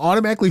in and it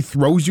automatically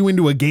throws you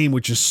into a game,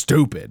 which is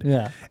stupid.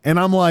 Yeah. And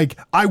I'm like,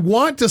 I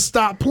want to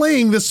stop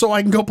playing this so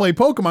I can go play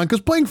Pokemon, because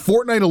playing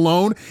Fortnite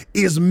alone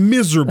is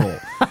miserable.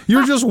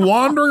 You're just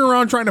wandering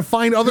around trying to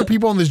find other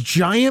people on this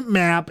giant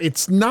map.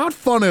 It's not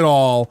fun at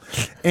all.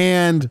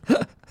 And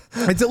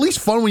it's at least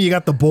fun when you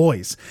got the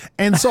boys.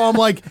 And so I'm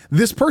like,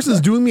 this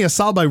person's doing me a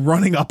solid by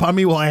running up on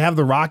me while I have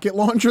the rocket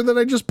launcher that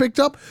I just picked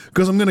up,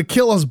 because I'm going to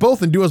kill us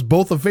both and do us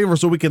both a favor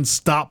so we can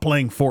stop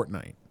playing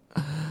Fortnite.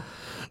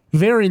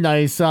 Very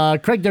nice.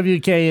 Craig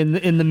WK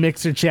in the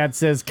Mixer chat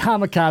says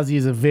kamikaze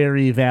is a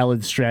very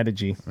valid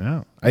strategy.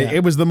 Yeah.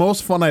 It was the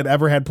most fun I'd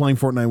ever had playing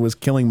Fortnite, was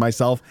killing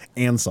myself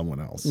and someone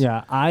else.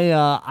 Yeah,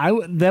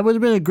 that would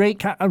have been a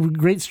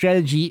great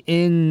strategy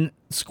in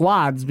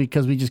squads,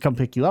 because we just come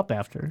pick you up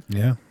after.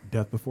 Yeah.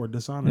 Death before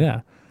dishonor.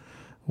 Yeah.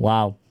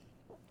 Wow.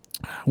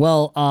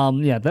 Well,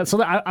 yeah.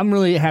 I'm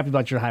really happy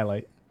about your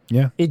highlight.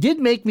 Yeah. It did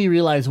make me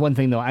realize one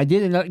thing though. I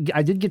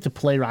did get to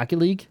play Rocket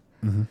League,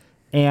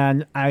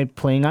 and I'm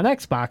playing on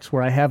Xbox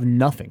where I have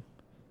nothing.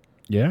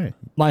 Yeah.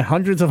 My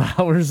hundreds of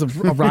hours of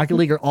Rocket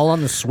League are all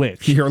on the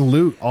Switch, Your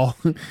loot all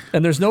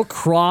and there's no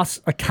cross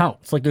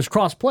accounts. Like, there's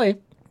cross play,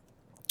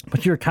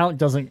 but your account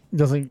doesn't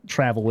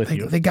travel with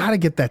you. they got to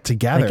get that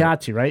together. I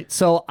got you, right?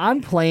 So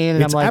I'm playing,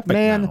 and It's I'm like, epic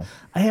man, now.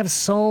 I have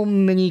so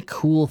many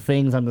cool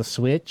things on the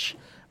Switch,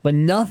 but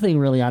nothing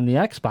really on the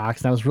Xbox.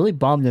 And I was really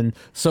bummed. And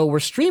so we're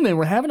streaming.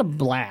 We're having a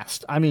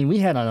blast. I mean, we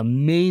had an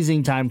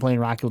amazing time playing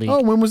Rocket League.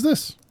 Oh, when was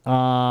this?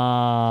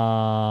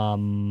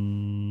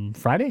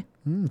 Friday?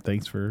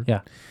 Thanks for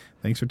Yeah.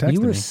 texting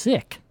You were me.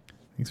 sick.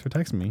 Thanks for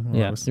texting me. Well, I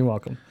Yeah, was you're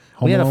welcome.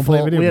 home We had a alone playing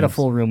full. video We had a games.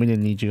 full room. We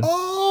didn't need you.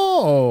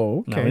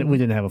 Oh, No, okay. we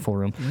didn't have a full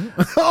room.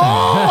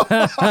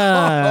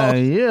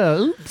 Yeah.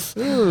 Oops.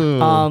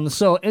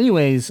 So,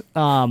 anyways,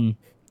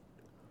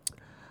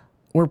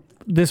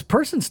 this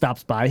person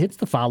stops by, hits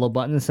the follow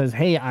button, and says,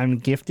 "Hey, I'm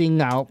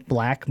gifting out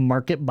black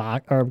market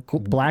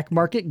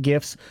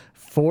gifts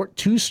for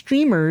 2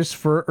 streamers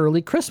for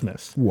early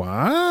Christmas."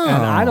 Wow.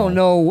 And I don't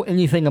know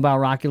anything about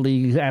Rocket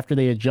League after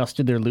they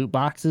adjusted their loot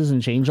boxes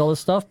and changed all this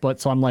stuff,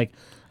 but so I'm like,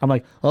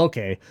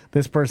 okay,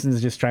 this person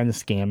is just trying to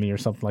scam me or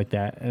something like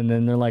that. And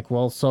then they're like,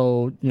 well,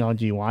 so, do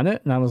you want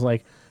it? And I was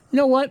like, you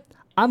know what?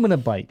 I'm going to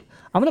bite.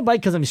 I'm going to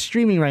bite because I'm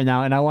streaming right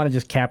now, and I want to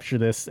just capture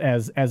this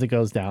as it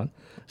goes down.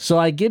 So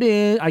I get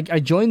in, I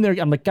join their,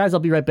 I'm like, guys, I'll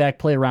be right back,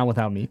 play around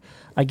without me.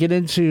 I get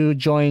in to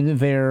join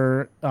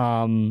their,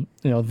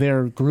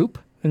 their group,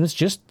 and it's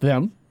just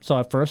them. So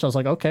at first I was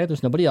like, okay,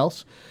 there's nobody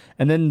else.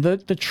 And then the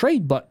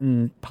trade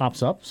button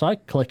pops up, so I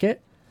click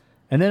it,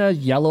 and then a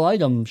yellow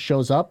item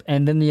shows up,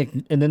 and then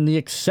the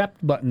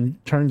accept button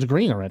turns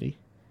green already.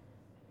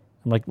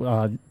 I'm like,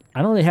 I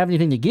don't really have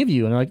anything to give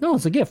you. And they're like, no,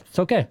 it's a gift. It's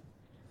okay.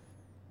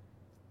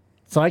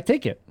 So I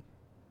take it.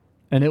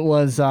 And it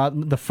was,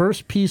 the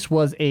first piece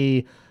was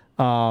a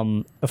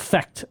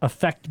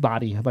effect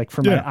body, like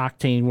for my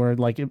Octane, where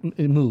like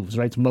it moves,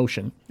 right? It's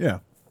motion. Yeah.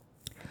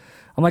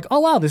 I'm like, oh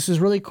wow, this is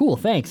really cool,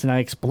 thanks. And I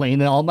explain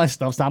that all my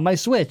stuff's on my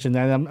Switch, and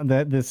then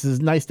that this is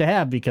nice to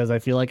have because I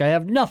feel like I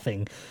have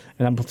nothing,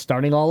 and I'm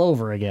starting all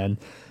over again.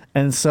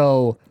 And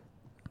so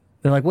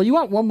they're like, well, you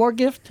want one more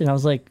gift? And I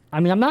was like, I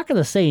mean, I'm not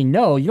gonna say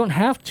no. You don't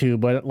have to,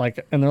 but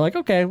like, and they're like,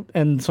 okay.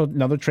 And so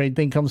another trade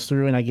thing comes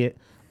through, and I get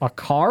a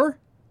car.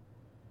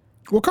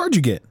 What card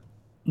you get?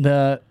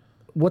 It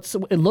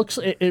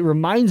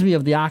reminds me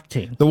of the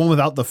Octane. The one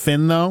without the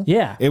fin, though.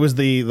 Yeah. It was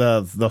the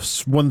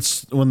one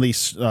when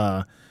these.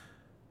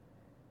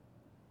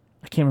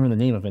 I can't remember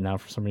the name of it now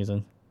for some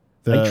reason.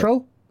 The-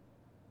 Nitro?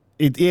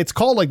 It's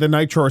called like the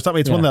Nitro or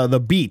something. It's when the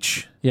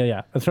beach.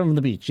 Yeah. It's from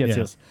the beach. Yes, Yeah.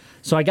 yes.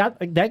 So I got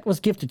that was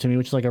gifted to me,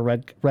 which is like a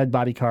red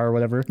body car or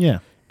whatever. Yeah.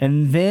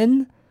 And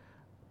then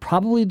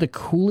probably the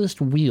coolest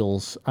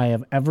wheels I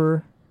have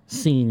ever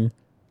seen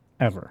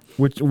ever.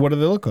 What do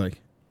they look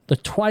like? The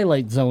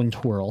Twilight Zone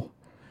twirl.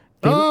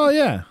 Oh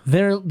yeah.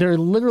 They're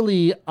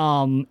literally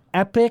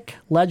epic,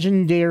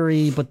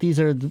 legendary, but these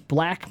are the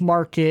black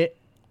market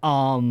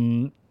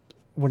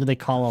what do they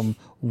call them?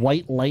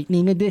 White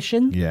Lightning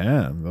edition.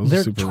 Yeah, those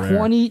They're are super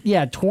 20,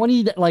 rare.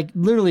 20, like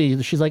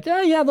literally, she's like,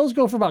 yeah, those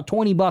go for about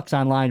 $20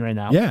 online right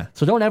now. Yeah.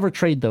 So don't ever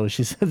trade those.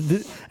 She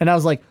said, and I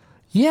was like,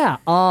 yeah,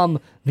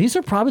 these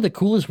are probably the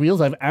coolest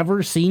wheels I've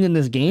ever seen in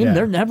this game. Yeah.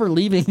 They're never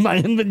leaving my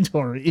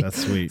inventory.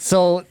 That's sweet.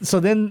 So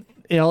then,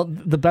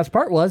 the best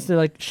part was they're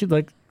like, she's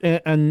like,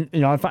 and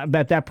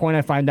at that point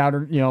I find out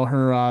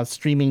her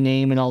streaming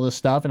name and all this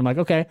stuff, and I'm like,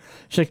 okay.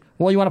 She's like,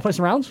 well, you want to play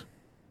some rounds?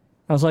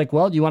 I was like,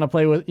 well, do you want to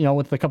play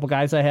with the couple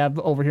guys I have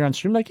over here on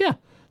stream? Like, yeah.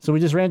 So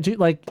we just ran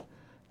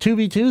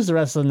 2v2s the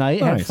rest of the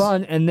night, had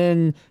fun, and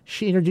then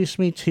she introduced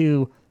me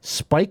to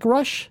Spike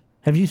Rush.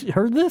 Have you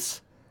heard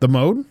this? The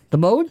mode? The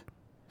mode?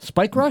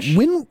 Spike Rush?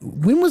 When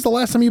was the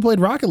last time you played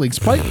Rocket League?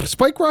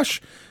 Spike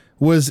Rush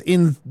was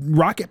in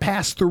Rocket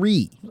Pass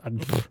 3. I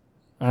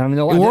don't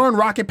know. We're on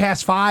Rocket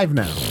Pass 5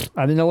 now.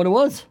 I didn't know what it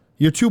was.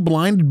 You're too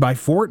blinded by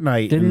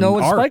Fortnite. Didn't and know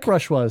what Ark. Spike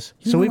Rush was.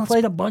 So we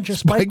played a bunch of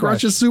Spike Rush.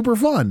 Rush is super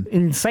fun.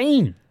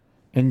 Insane.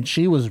 And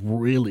she was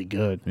really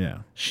good. Yeah.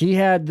 She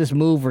had this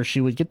move where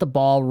she would get the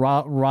ball,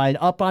 ride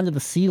up onto the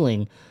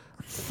ceiling,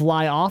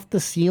 fly off the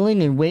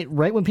ceiling, and wait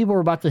right when people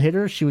were about to hit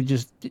her, she would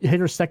just hit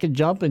her second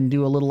jump and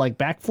do a little like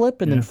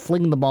backflip and then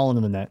fling the ball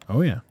into the net.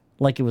 Oh, yeah.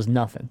 Like it was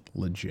nothing.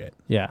 Legit.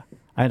 Yeah.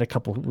 I had a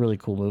couple really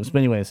cool moves. But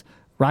anyways,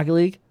 Rocket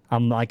League,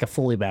 I'm like a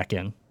fully back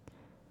in.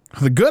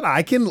 The good,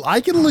 I can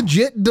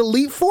legit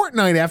delete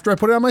Fortnite after I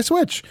put it on my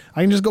Switch. I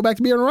can just go back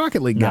to being a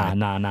Rocket League guy.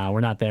 Nah. We're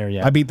not there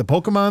yet. I beat the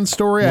Pokemon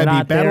story. We're I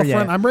not beat there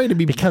Battlefront. yet. I'm ready to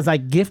be. Because I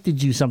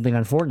gifted you something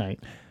on Fortnite.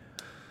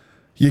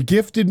 You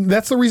gifted.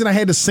 That's the reason I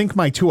had to sync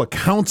my two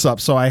accounts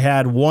up. So I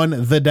had one,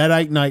 the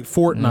Deadite Knight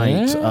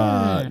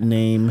Fortnite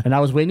name. And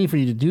I was waiting for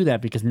you to do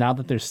that because now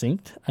that they're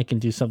synced, I can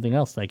do something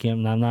else.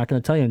 I'm not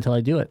going to tell you until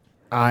I do it.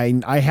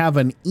 I have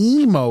an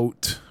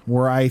emote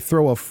where I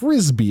throw a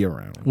frisbee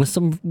around with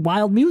some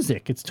wild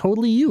music. It's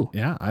totally you.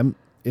 Yeah,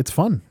 it's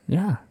fun.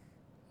 Yeah.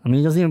 I mean,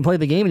 he doesn't even play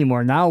the game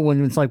anymore. Now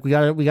when it's like we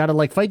gotta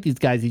like fight these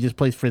guys, he just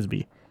plays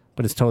frisbee.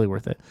 But it's totally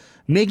worth it.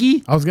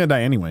 Miggy, I was gonna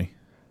die anyway.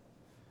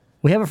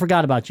 We haven't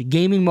forgot about you.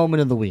 Gaming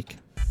moment of the week.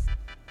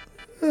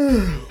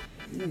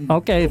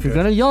 Okay, if you're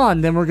gonna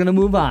yawn, then we're gonna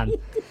move on.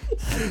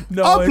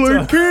 No, I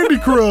played Candy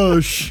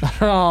Crush.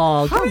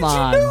 Oh, come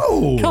on. Did you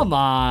know? Come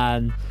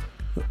on.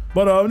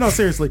 But no,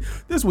 seriously,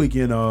 this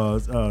weekend,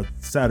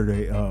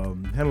 Saturday,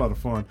 had a lot of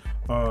fun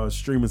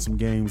streaming some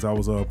games. I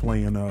was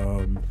playing.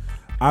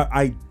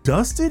 I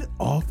dusted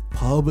off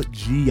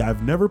PUBG.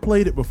 I've never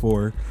played it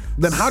before.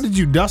 Then how did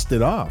you dust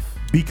it off?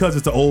 Because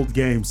it's an old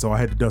game, so I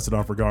had to dust it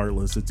off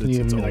regardless. It's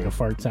It's old. like a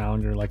fart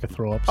sound or like a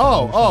throw up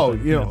sound.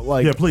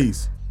 Like yeah,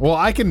 please. Well,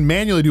 I can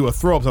manually do a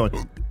throw up sound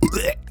like,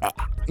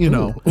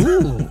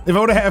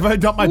 If I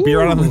dumped my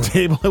beer out on the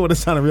table, it would have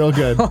sounded real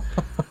good.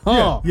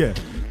 Yeah.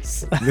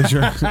 Get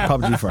your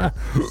PUBG fart.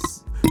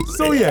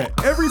 So yeah,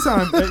 every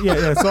time,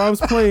 So I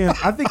was playing.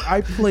 I think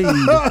I played.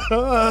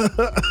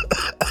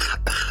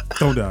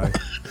 Don't die.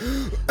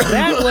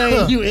 That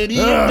way, you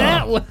idiot.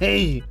 That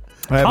way.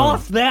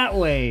 Off that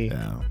way.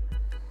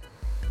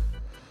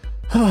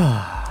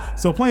 Yeah.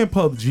 So playing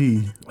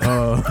PUBG,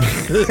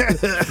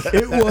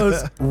 it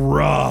was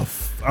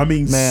rough. I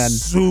mean, Man.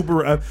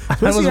 super. I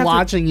was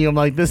watching you. I'm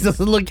like, this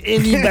doesn't look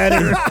any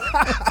better.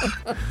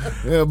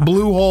 Yeah,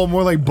 blue hole,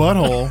 more like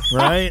butthole,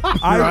 right?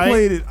 I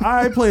played it.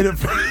 I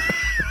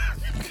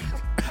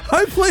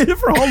played it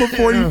for all of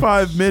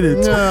 45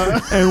 minutes,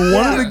 and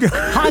one of the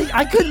guys.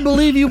 I couldn't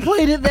believe you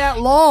played it that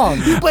long.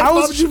 You played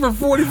PUBG for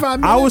 45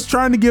 minutes. I was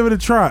trying to give it a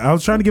try. I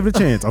was trying to give it a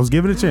chance. I was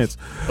giving it a chance.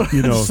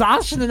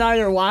 Sasha and I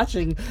are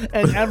watching,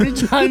 and every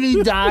time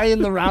he die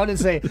in the round and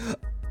say,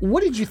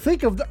 what did you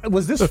think of?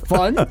 Was this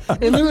fun?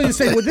 And literally just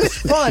say, was this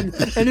fun?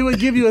 And it would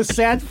give you a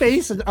sad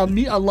face, and a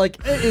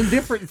like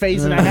indifferent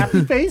face, and a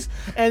happy face.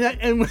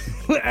 And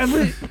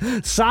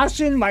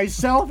Sasha and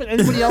myself and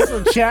anybody else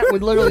in the chat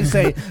would literally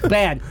say,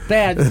 bad,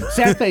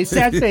 sad face.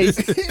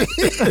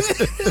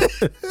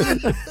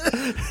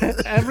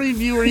 Every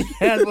viewer he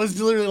had was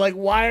literally like,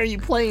 why are you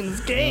playing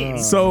this game?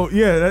 So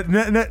yeah,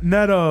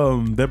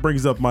 that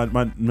brings up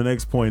my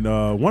next point.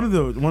 One of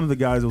the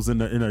guys that was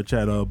in our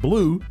chat,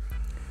 Blue,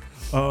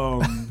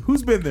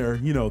 who's been there,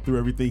 through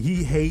everything.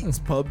 He hates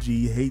PUBG,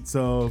 he hates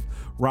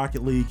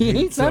Rocket League. He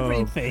hates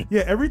everything.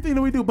 Yeah, everything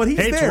that we do. But he's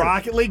Hates there.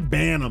 Rocket League,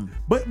 ban him.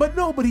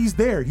 But he's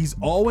there. He's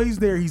always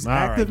there. He's All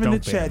active right, in the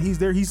don't ban chat. him. He's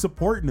there. He's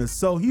supporting us.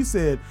 So he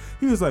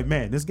was like,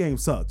 man, this game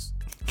sucks.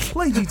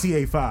 Play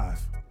GTA 5.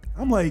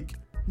 I'm like,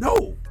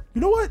 no.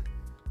 You know what?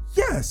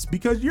 Yes,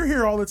 because you're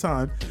here all the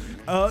time.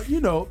 I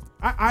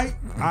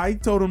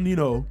told him,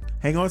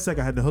 hang on a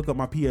second. I had to hook up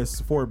my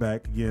PS4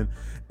 back again,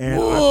 and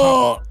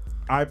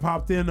I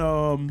popped in.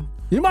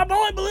 You're my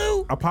boy,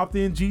 Blue. I popped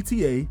in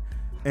GTA,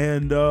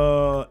 and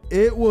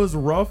it was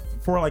rough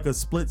for like a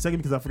split second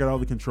because I forgot all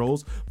the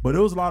controls, but it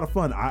was a lot of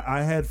fun.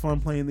 I had fun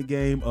playing the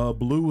game.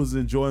 Blue was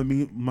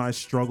enjoying my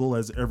struggle,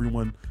 as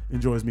everyone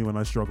enjoys me when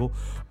I struggle.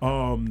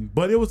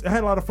 But I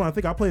had a lot of fun. I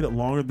think I played it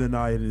longer than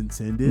I had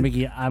intended.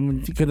 Mickey,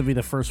 I'm going to be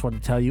the first one to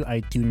tell you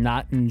I do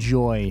not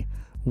enjoy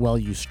while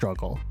you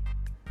struggle.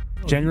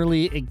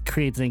 Generally, it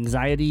creates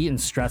anxiety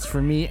and stress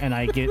for me, and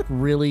I get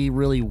really,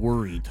 really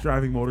worried.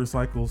 Driving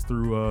motorcycles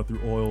through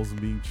oils and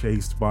being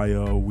chased by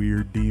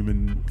weird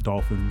demon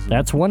dolphins.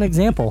 That's one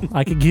example.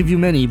 I could give you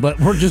many, but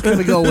we're just going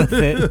to go with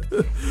it.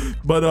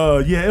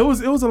 But yeah, it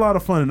was a lot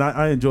of fun, and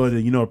I enjoyed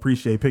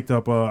it. Picked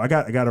up. I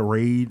got a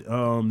raid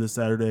this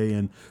Saturday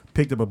and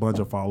picked up a bunch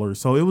of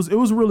followers. So it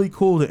was really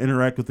cool to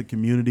interact with the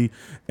community,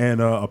 and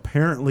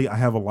apparently I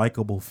have a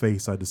likable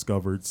face, I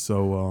discovered.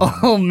 So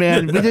oh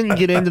man, we didn't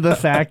get into the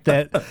fact that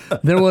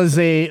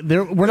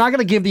we're not going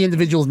to give the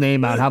individual's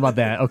name out. How about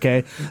that?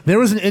 Okay, there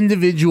was an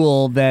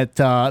individual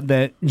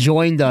that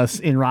joined us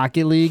in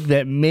Rocket League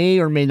that may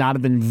or may not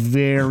have been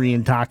very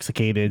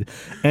intoxicated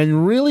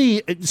and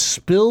really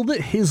spilled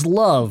his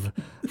love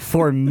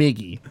for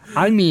Miggy.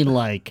 I mean,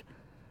 like,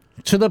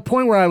 to the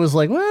point where I was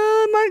like, well,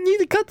 I might need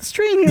to cut the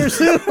stream here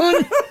soon.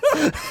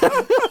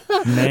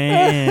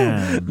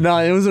 Man. No,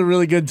 it was a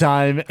really good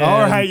time.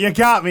 All right, you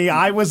got me.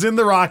 I was in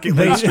the Rocket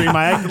League stream.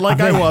 I acted like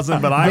I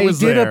wasn't, but I was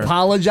there. They did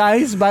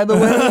apologize, by the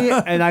way,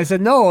 and I said,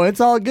 no, it's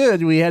all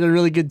good. We had a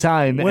really good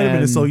time. wait a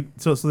minute. So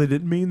they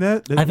didn't mean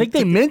that? I think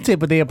they meant it,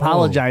 but they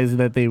apologized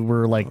that they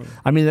were like,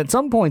 I mean, at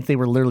some point they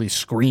were literally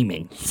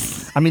screaming.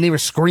 I mean, they were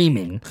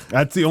screaming.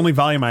 That's the only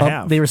volume I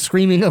have. They were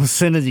screaming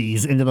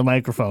obscenities into the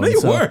microphone. They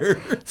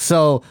were.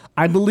 So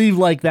I believe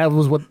like that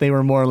was what they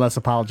were more or less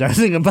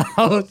apologizing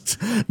about.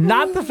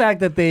 Not the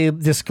fact that they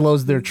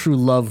disclosed their true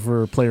love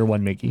for Player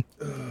One Mickey.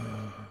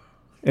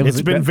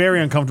 It's been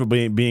very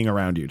uncomfortable being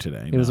around you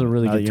today. It was a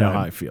really good time. You know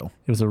how I feel.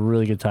 It was a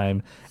really good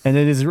time, and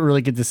it is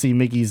really good to see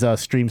Mickey's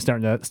stream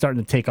starting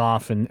to take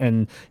off,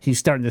 and he's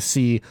starting to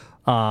see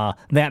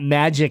that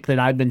magic that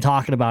I've been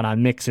talking about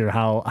on Mixer.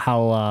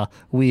 How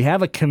we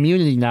have a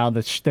community now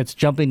that's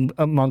jumping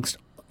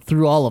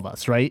through all of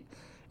us, right?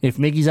 If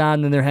Mickey's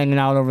on, then they're hanging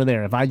out over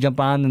there. If I jump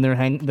on,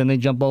 then they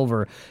jump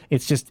over.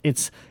 It's just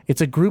it's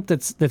a group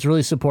that's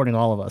really supporting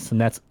all of us,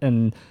 and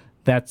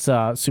that's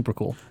super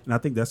cool. And I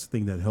think that's the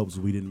thing that helps.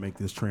 We didn't make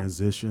this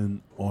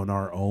transition on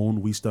our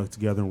own. We stuck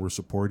together and we're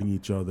supporting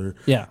each other.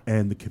 Yeah.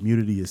 And the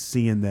community is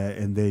seeing that,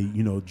 and they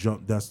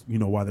jump. That's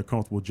why they're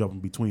comfortable jumping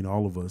between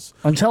all of us.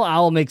 Until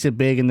Owl makes it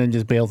big and then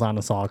just bails on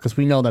us all, because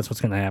we know that's what's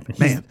going to happen.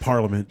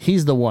 Parliament.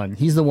 He's the one.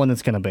 He's the one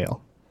that's going to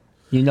bail.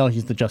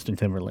 He's the Justin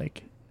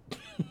Timberlake.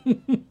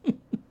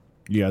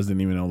 You guys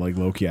didn't even know, like,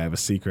 low-key, I have a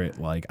secret,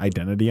 like,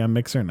 identity on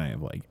Mixer, and I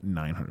have, like,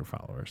 900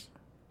 followers.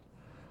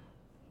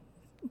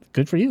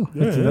 Good for you.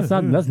 That's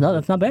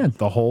not bad.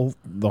 The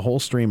whole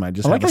stream, I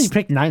just I like how you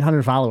picked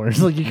 900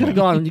 followers. Like, you could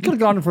have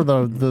gone for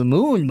the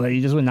moon, but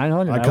you just went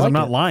 900. Because I'm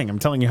not lying. I'm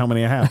telling you how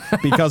many I have.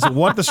 Because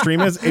what the stream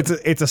is,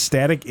 it's a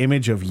static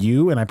image of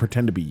you, and I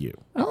pretend to be you.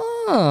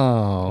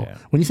 Oh. Yeah.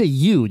 When you say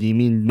you, do you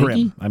mean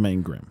Mickey? Grim. I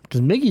mean Grim.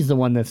 Because Mickey's the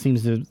one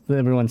that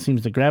everyone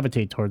seems to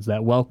gravitate towards,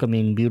 that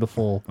welcoming,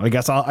 beautiful. I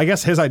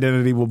guess his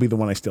identity will be the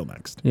one I steal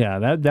next.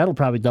 Yeah, that'll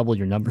probably double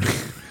your numbers.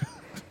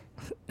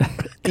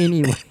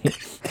 Anyway.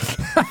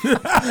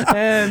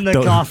 And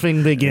the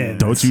coughing begins.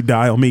 Don't you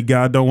die on me,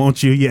 God don't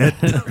want you yet.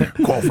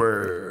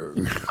 Cougher.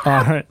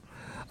 All right.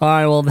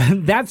 Well,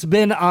 that's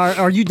been our.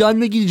 Are you done,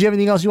 Mickey? Did you have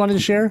anything else you wanted to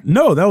share?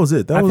 No, that was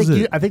it.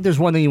 I think there's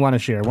one thing you want to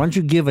share. Why don't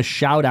you give a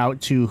shout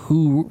out to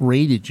who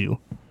rated you?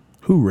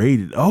 Who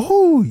rated?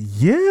 Oh,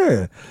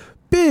 yeah.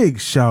 Big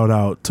shout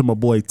out to my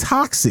boy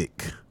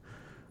Toxic.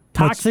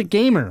 Toxic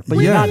Gamer, but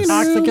you're not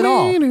toxic at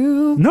all.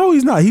 No,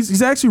 he's not.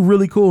 He's actually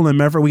really cool. And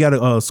matter of fact, we got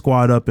to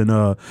squad up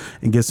and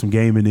get some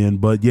gaming in.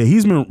 But yeah,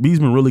 he's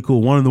been really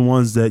cool. One of the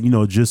ones that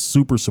just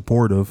super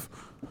supportive.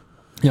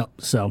 Yep.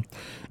 So,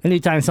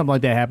 anytime something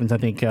like that happens, I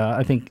think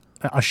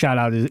a shout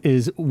out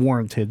is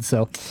warranted.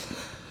 So,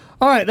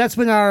 All right, that's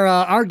been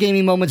our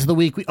gaming moments of the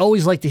week. We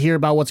always like to hear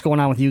about what's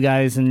going on with you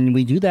guys, and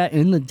we do that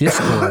in the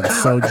Discord.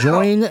 So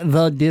join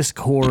the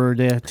Discord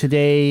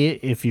today.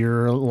 If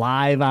you're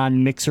live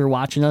on Mixer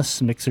watching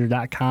us,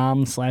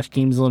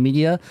 mixer.com/Gamezilla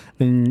Media,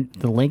 then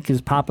the link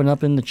is popping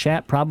up in the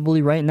chat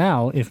probably right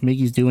now if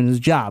Miggy's doing his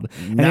job.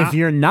 And if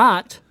you're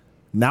not...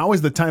 Now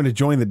is the time to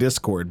join the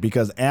Discord,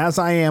 because as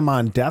I am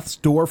on death's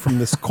door from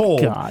this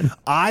cold, God.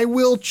 I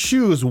will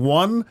choose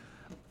one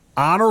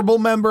honorable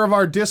member of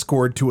our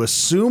Discord to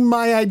assume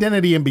my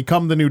identity and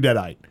become the new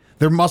Deadite.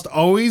 There must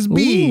always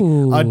be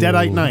a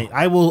Deadite knight.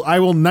 I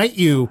will knight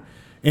you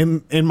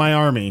in my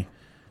army,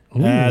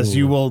 as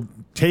you will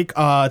take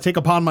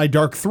upon my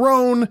dark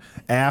throne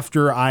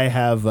after I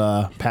have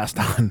passed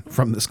on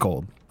from this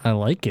cold. I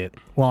like it.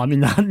 Well, I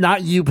mean,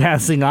 not you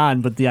passing on,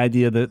 but the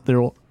idea that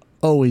there will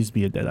always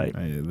be a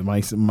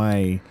Deadite.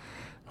 My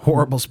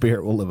horrible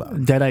spirit will live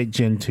on. Deadite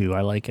Gen 2.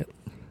 I like it.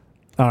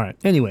 All right.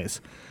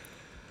 Anyways,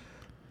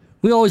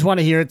 we always want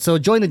to hear it, so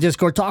join the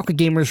Discord. Talk with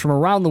gamers from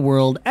around the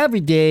world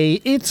every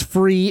day. It's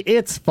free.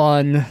 It's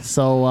fun.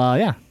 So,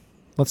 yeah,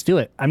 let's do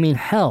it. I mean,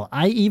 hell,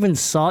 I even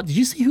saw... Did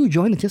you see who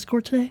joined the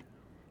Discord today?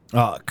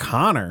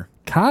 Connor.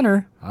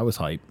 I was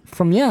hyped.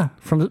 From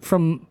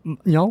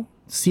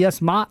CS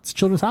Mott's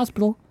Children's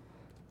Hospital.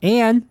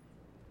 And,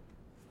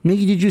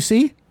 Miggy, did you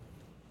see?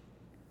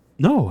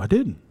 No, I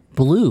didn't.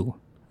 Blue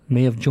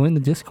may have joined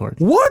the Discord.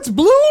 What's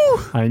Blue?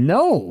 I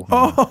know.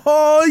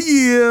 Oh,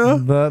 yeah.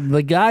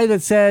 The guy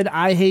that said,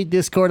 I hate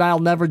Discord, I'll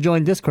never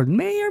join Discord,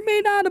 may or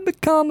may not have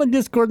become a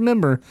Discord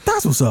member.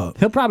 That's what's up.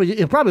 He'll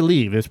probably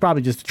leave. It's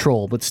probably just a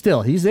troll, but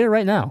still, he's there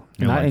right now.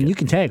 And you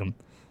can tag him.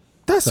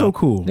 That's so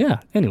cool.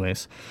 Yeah,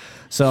 anyways.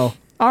 So,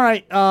 all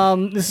right.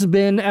 This has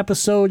been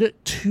episode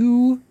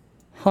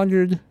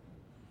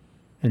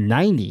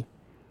 290.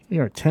 We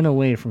are 10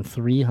 away from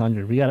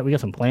 300. We got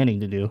some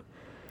planning to do.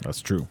 That's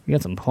true. We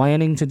got some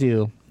planning to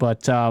do.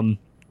 But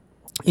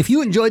if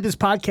you enjoyed this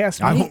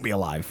podcast... I won't be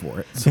alive for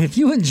it. If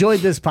you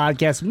enjoyed this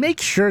podcast, make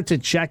sure to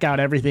check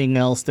out everything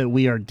else that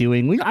we are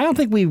doing. I don't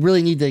think we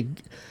really need to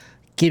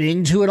get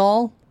into it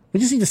all. We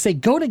just need to say,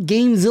 go to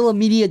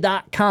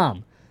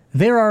GameZillaMedia.com.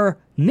 There are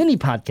many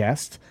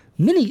podcasts,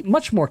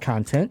 much more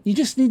content. You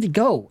just need to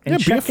go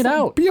and check it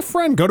out. Be a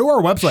friend. Go to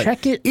our website.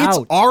 Check it out.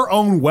 It's our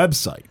own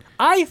website.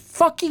 I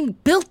fucking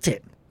built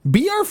it.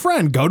 Be our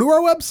friend. Go to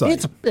our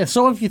website.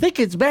 So if you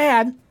think it's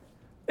bad,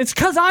 it's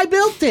because I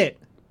built it.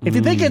 If you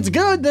think it's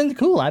good, then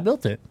cool, I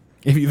built it.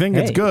 If you think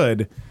it's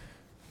good,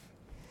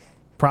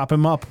 prop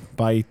him up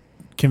by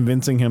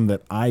convincing him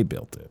that I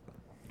built it.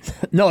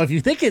 No, if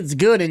you think it's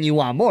good and you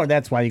want more,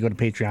 that's why you go to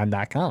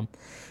patreon.com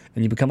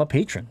and you become a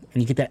patron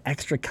and you get that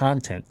extra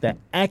content, the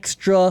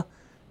extra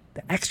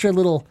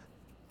little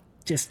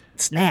just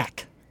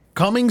snack.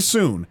 Coming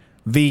soon.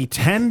 The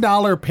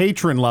 $10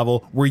 patron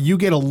level where you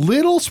get a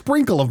little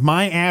sprinkle of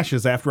my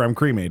ashes after I'm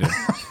cremated.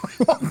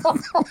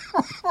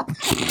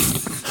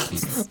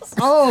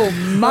 Oh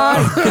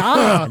my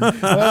God.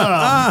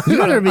 You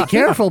better be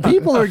careful.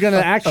 People are going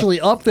to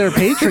actually up their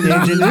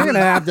patronage and you're going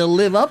to have to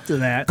live up to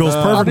that. Goes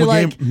perfect I'll be with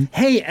like, game.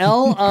 hey,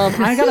 Elle,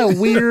 I got a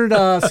weird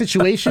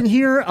situation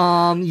here.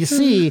 You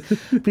see,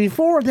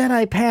 before that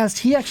I passed,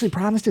 he actually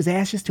promised his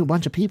ashes to a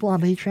bunch of people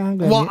on Patreon.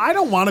 Well, I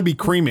don't want to be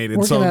cremated,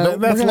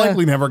 that's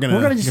likely never going to...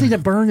 We're going to just need to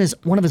burn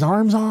one of his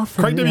arms off.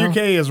 Craig WK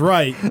is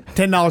right.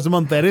 $10 a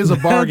month, that is a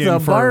bargain,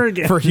 That's a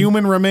bargain. For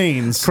human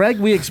remains. Craig,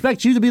 we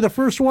expect you to be the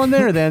first one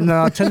there then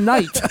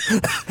tonight.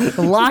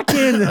 Lock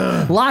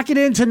it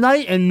in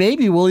tonight, and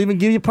maybe we'll even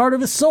give you part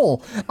of his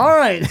soul. All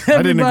right, everybody,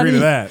 I didn't agree to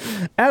that.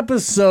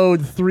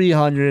 Episode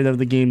 300 of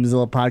the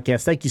Gamezilla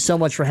podcast. Thank you so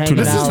much for hanging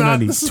out.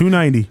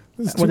 290.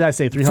 What did I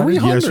say? 300?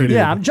 Yes, you did.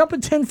 Yeah, I'm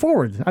jumping 10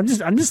 forward. I'm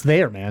just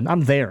there, man.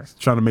 I'm there.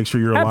 Trying to make sure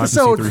you're alive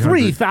Episode to see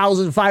 300.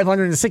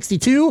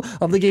 3562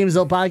 of the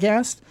Gamezilla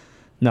podcast.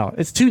 No,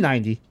 it's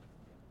 290.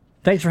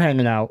 Thanks for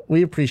hanging out.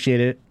 We appreciate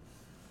it.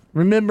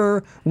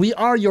 Remember, we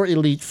are your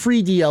elite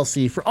free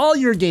DLC for all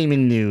your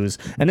gaming news.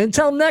 And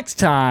until next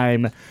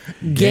time,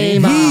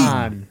 game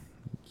on.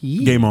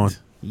 Game on.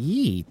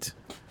 Yeet.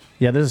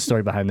 Yeah, there's a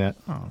story behind that.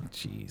 Oh,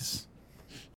 jeez.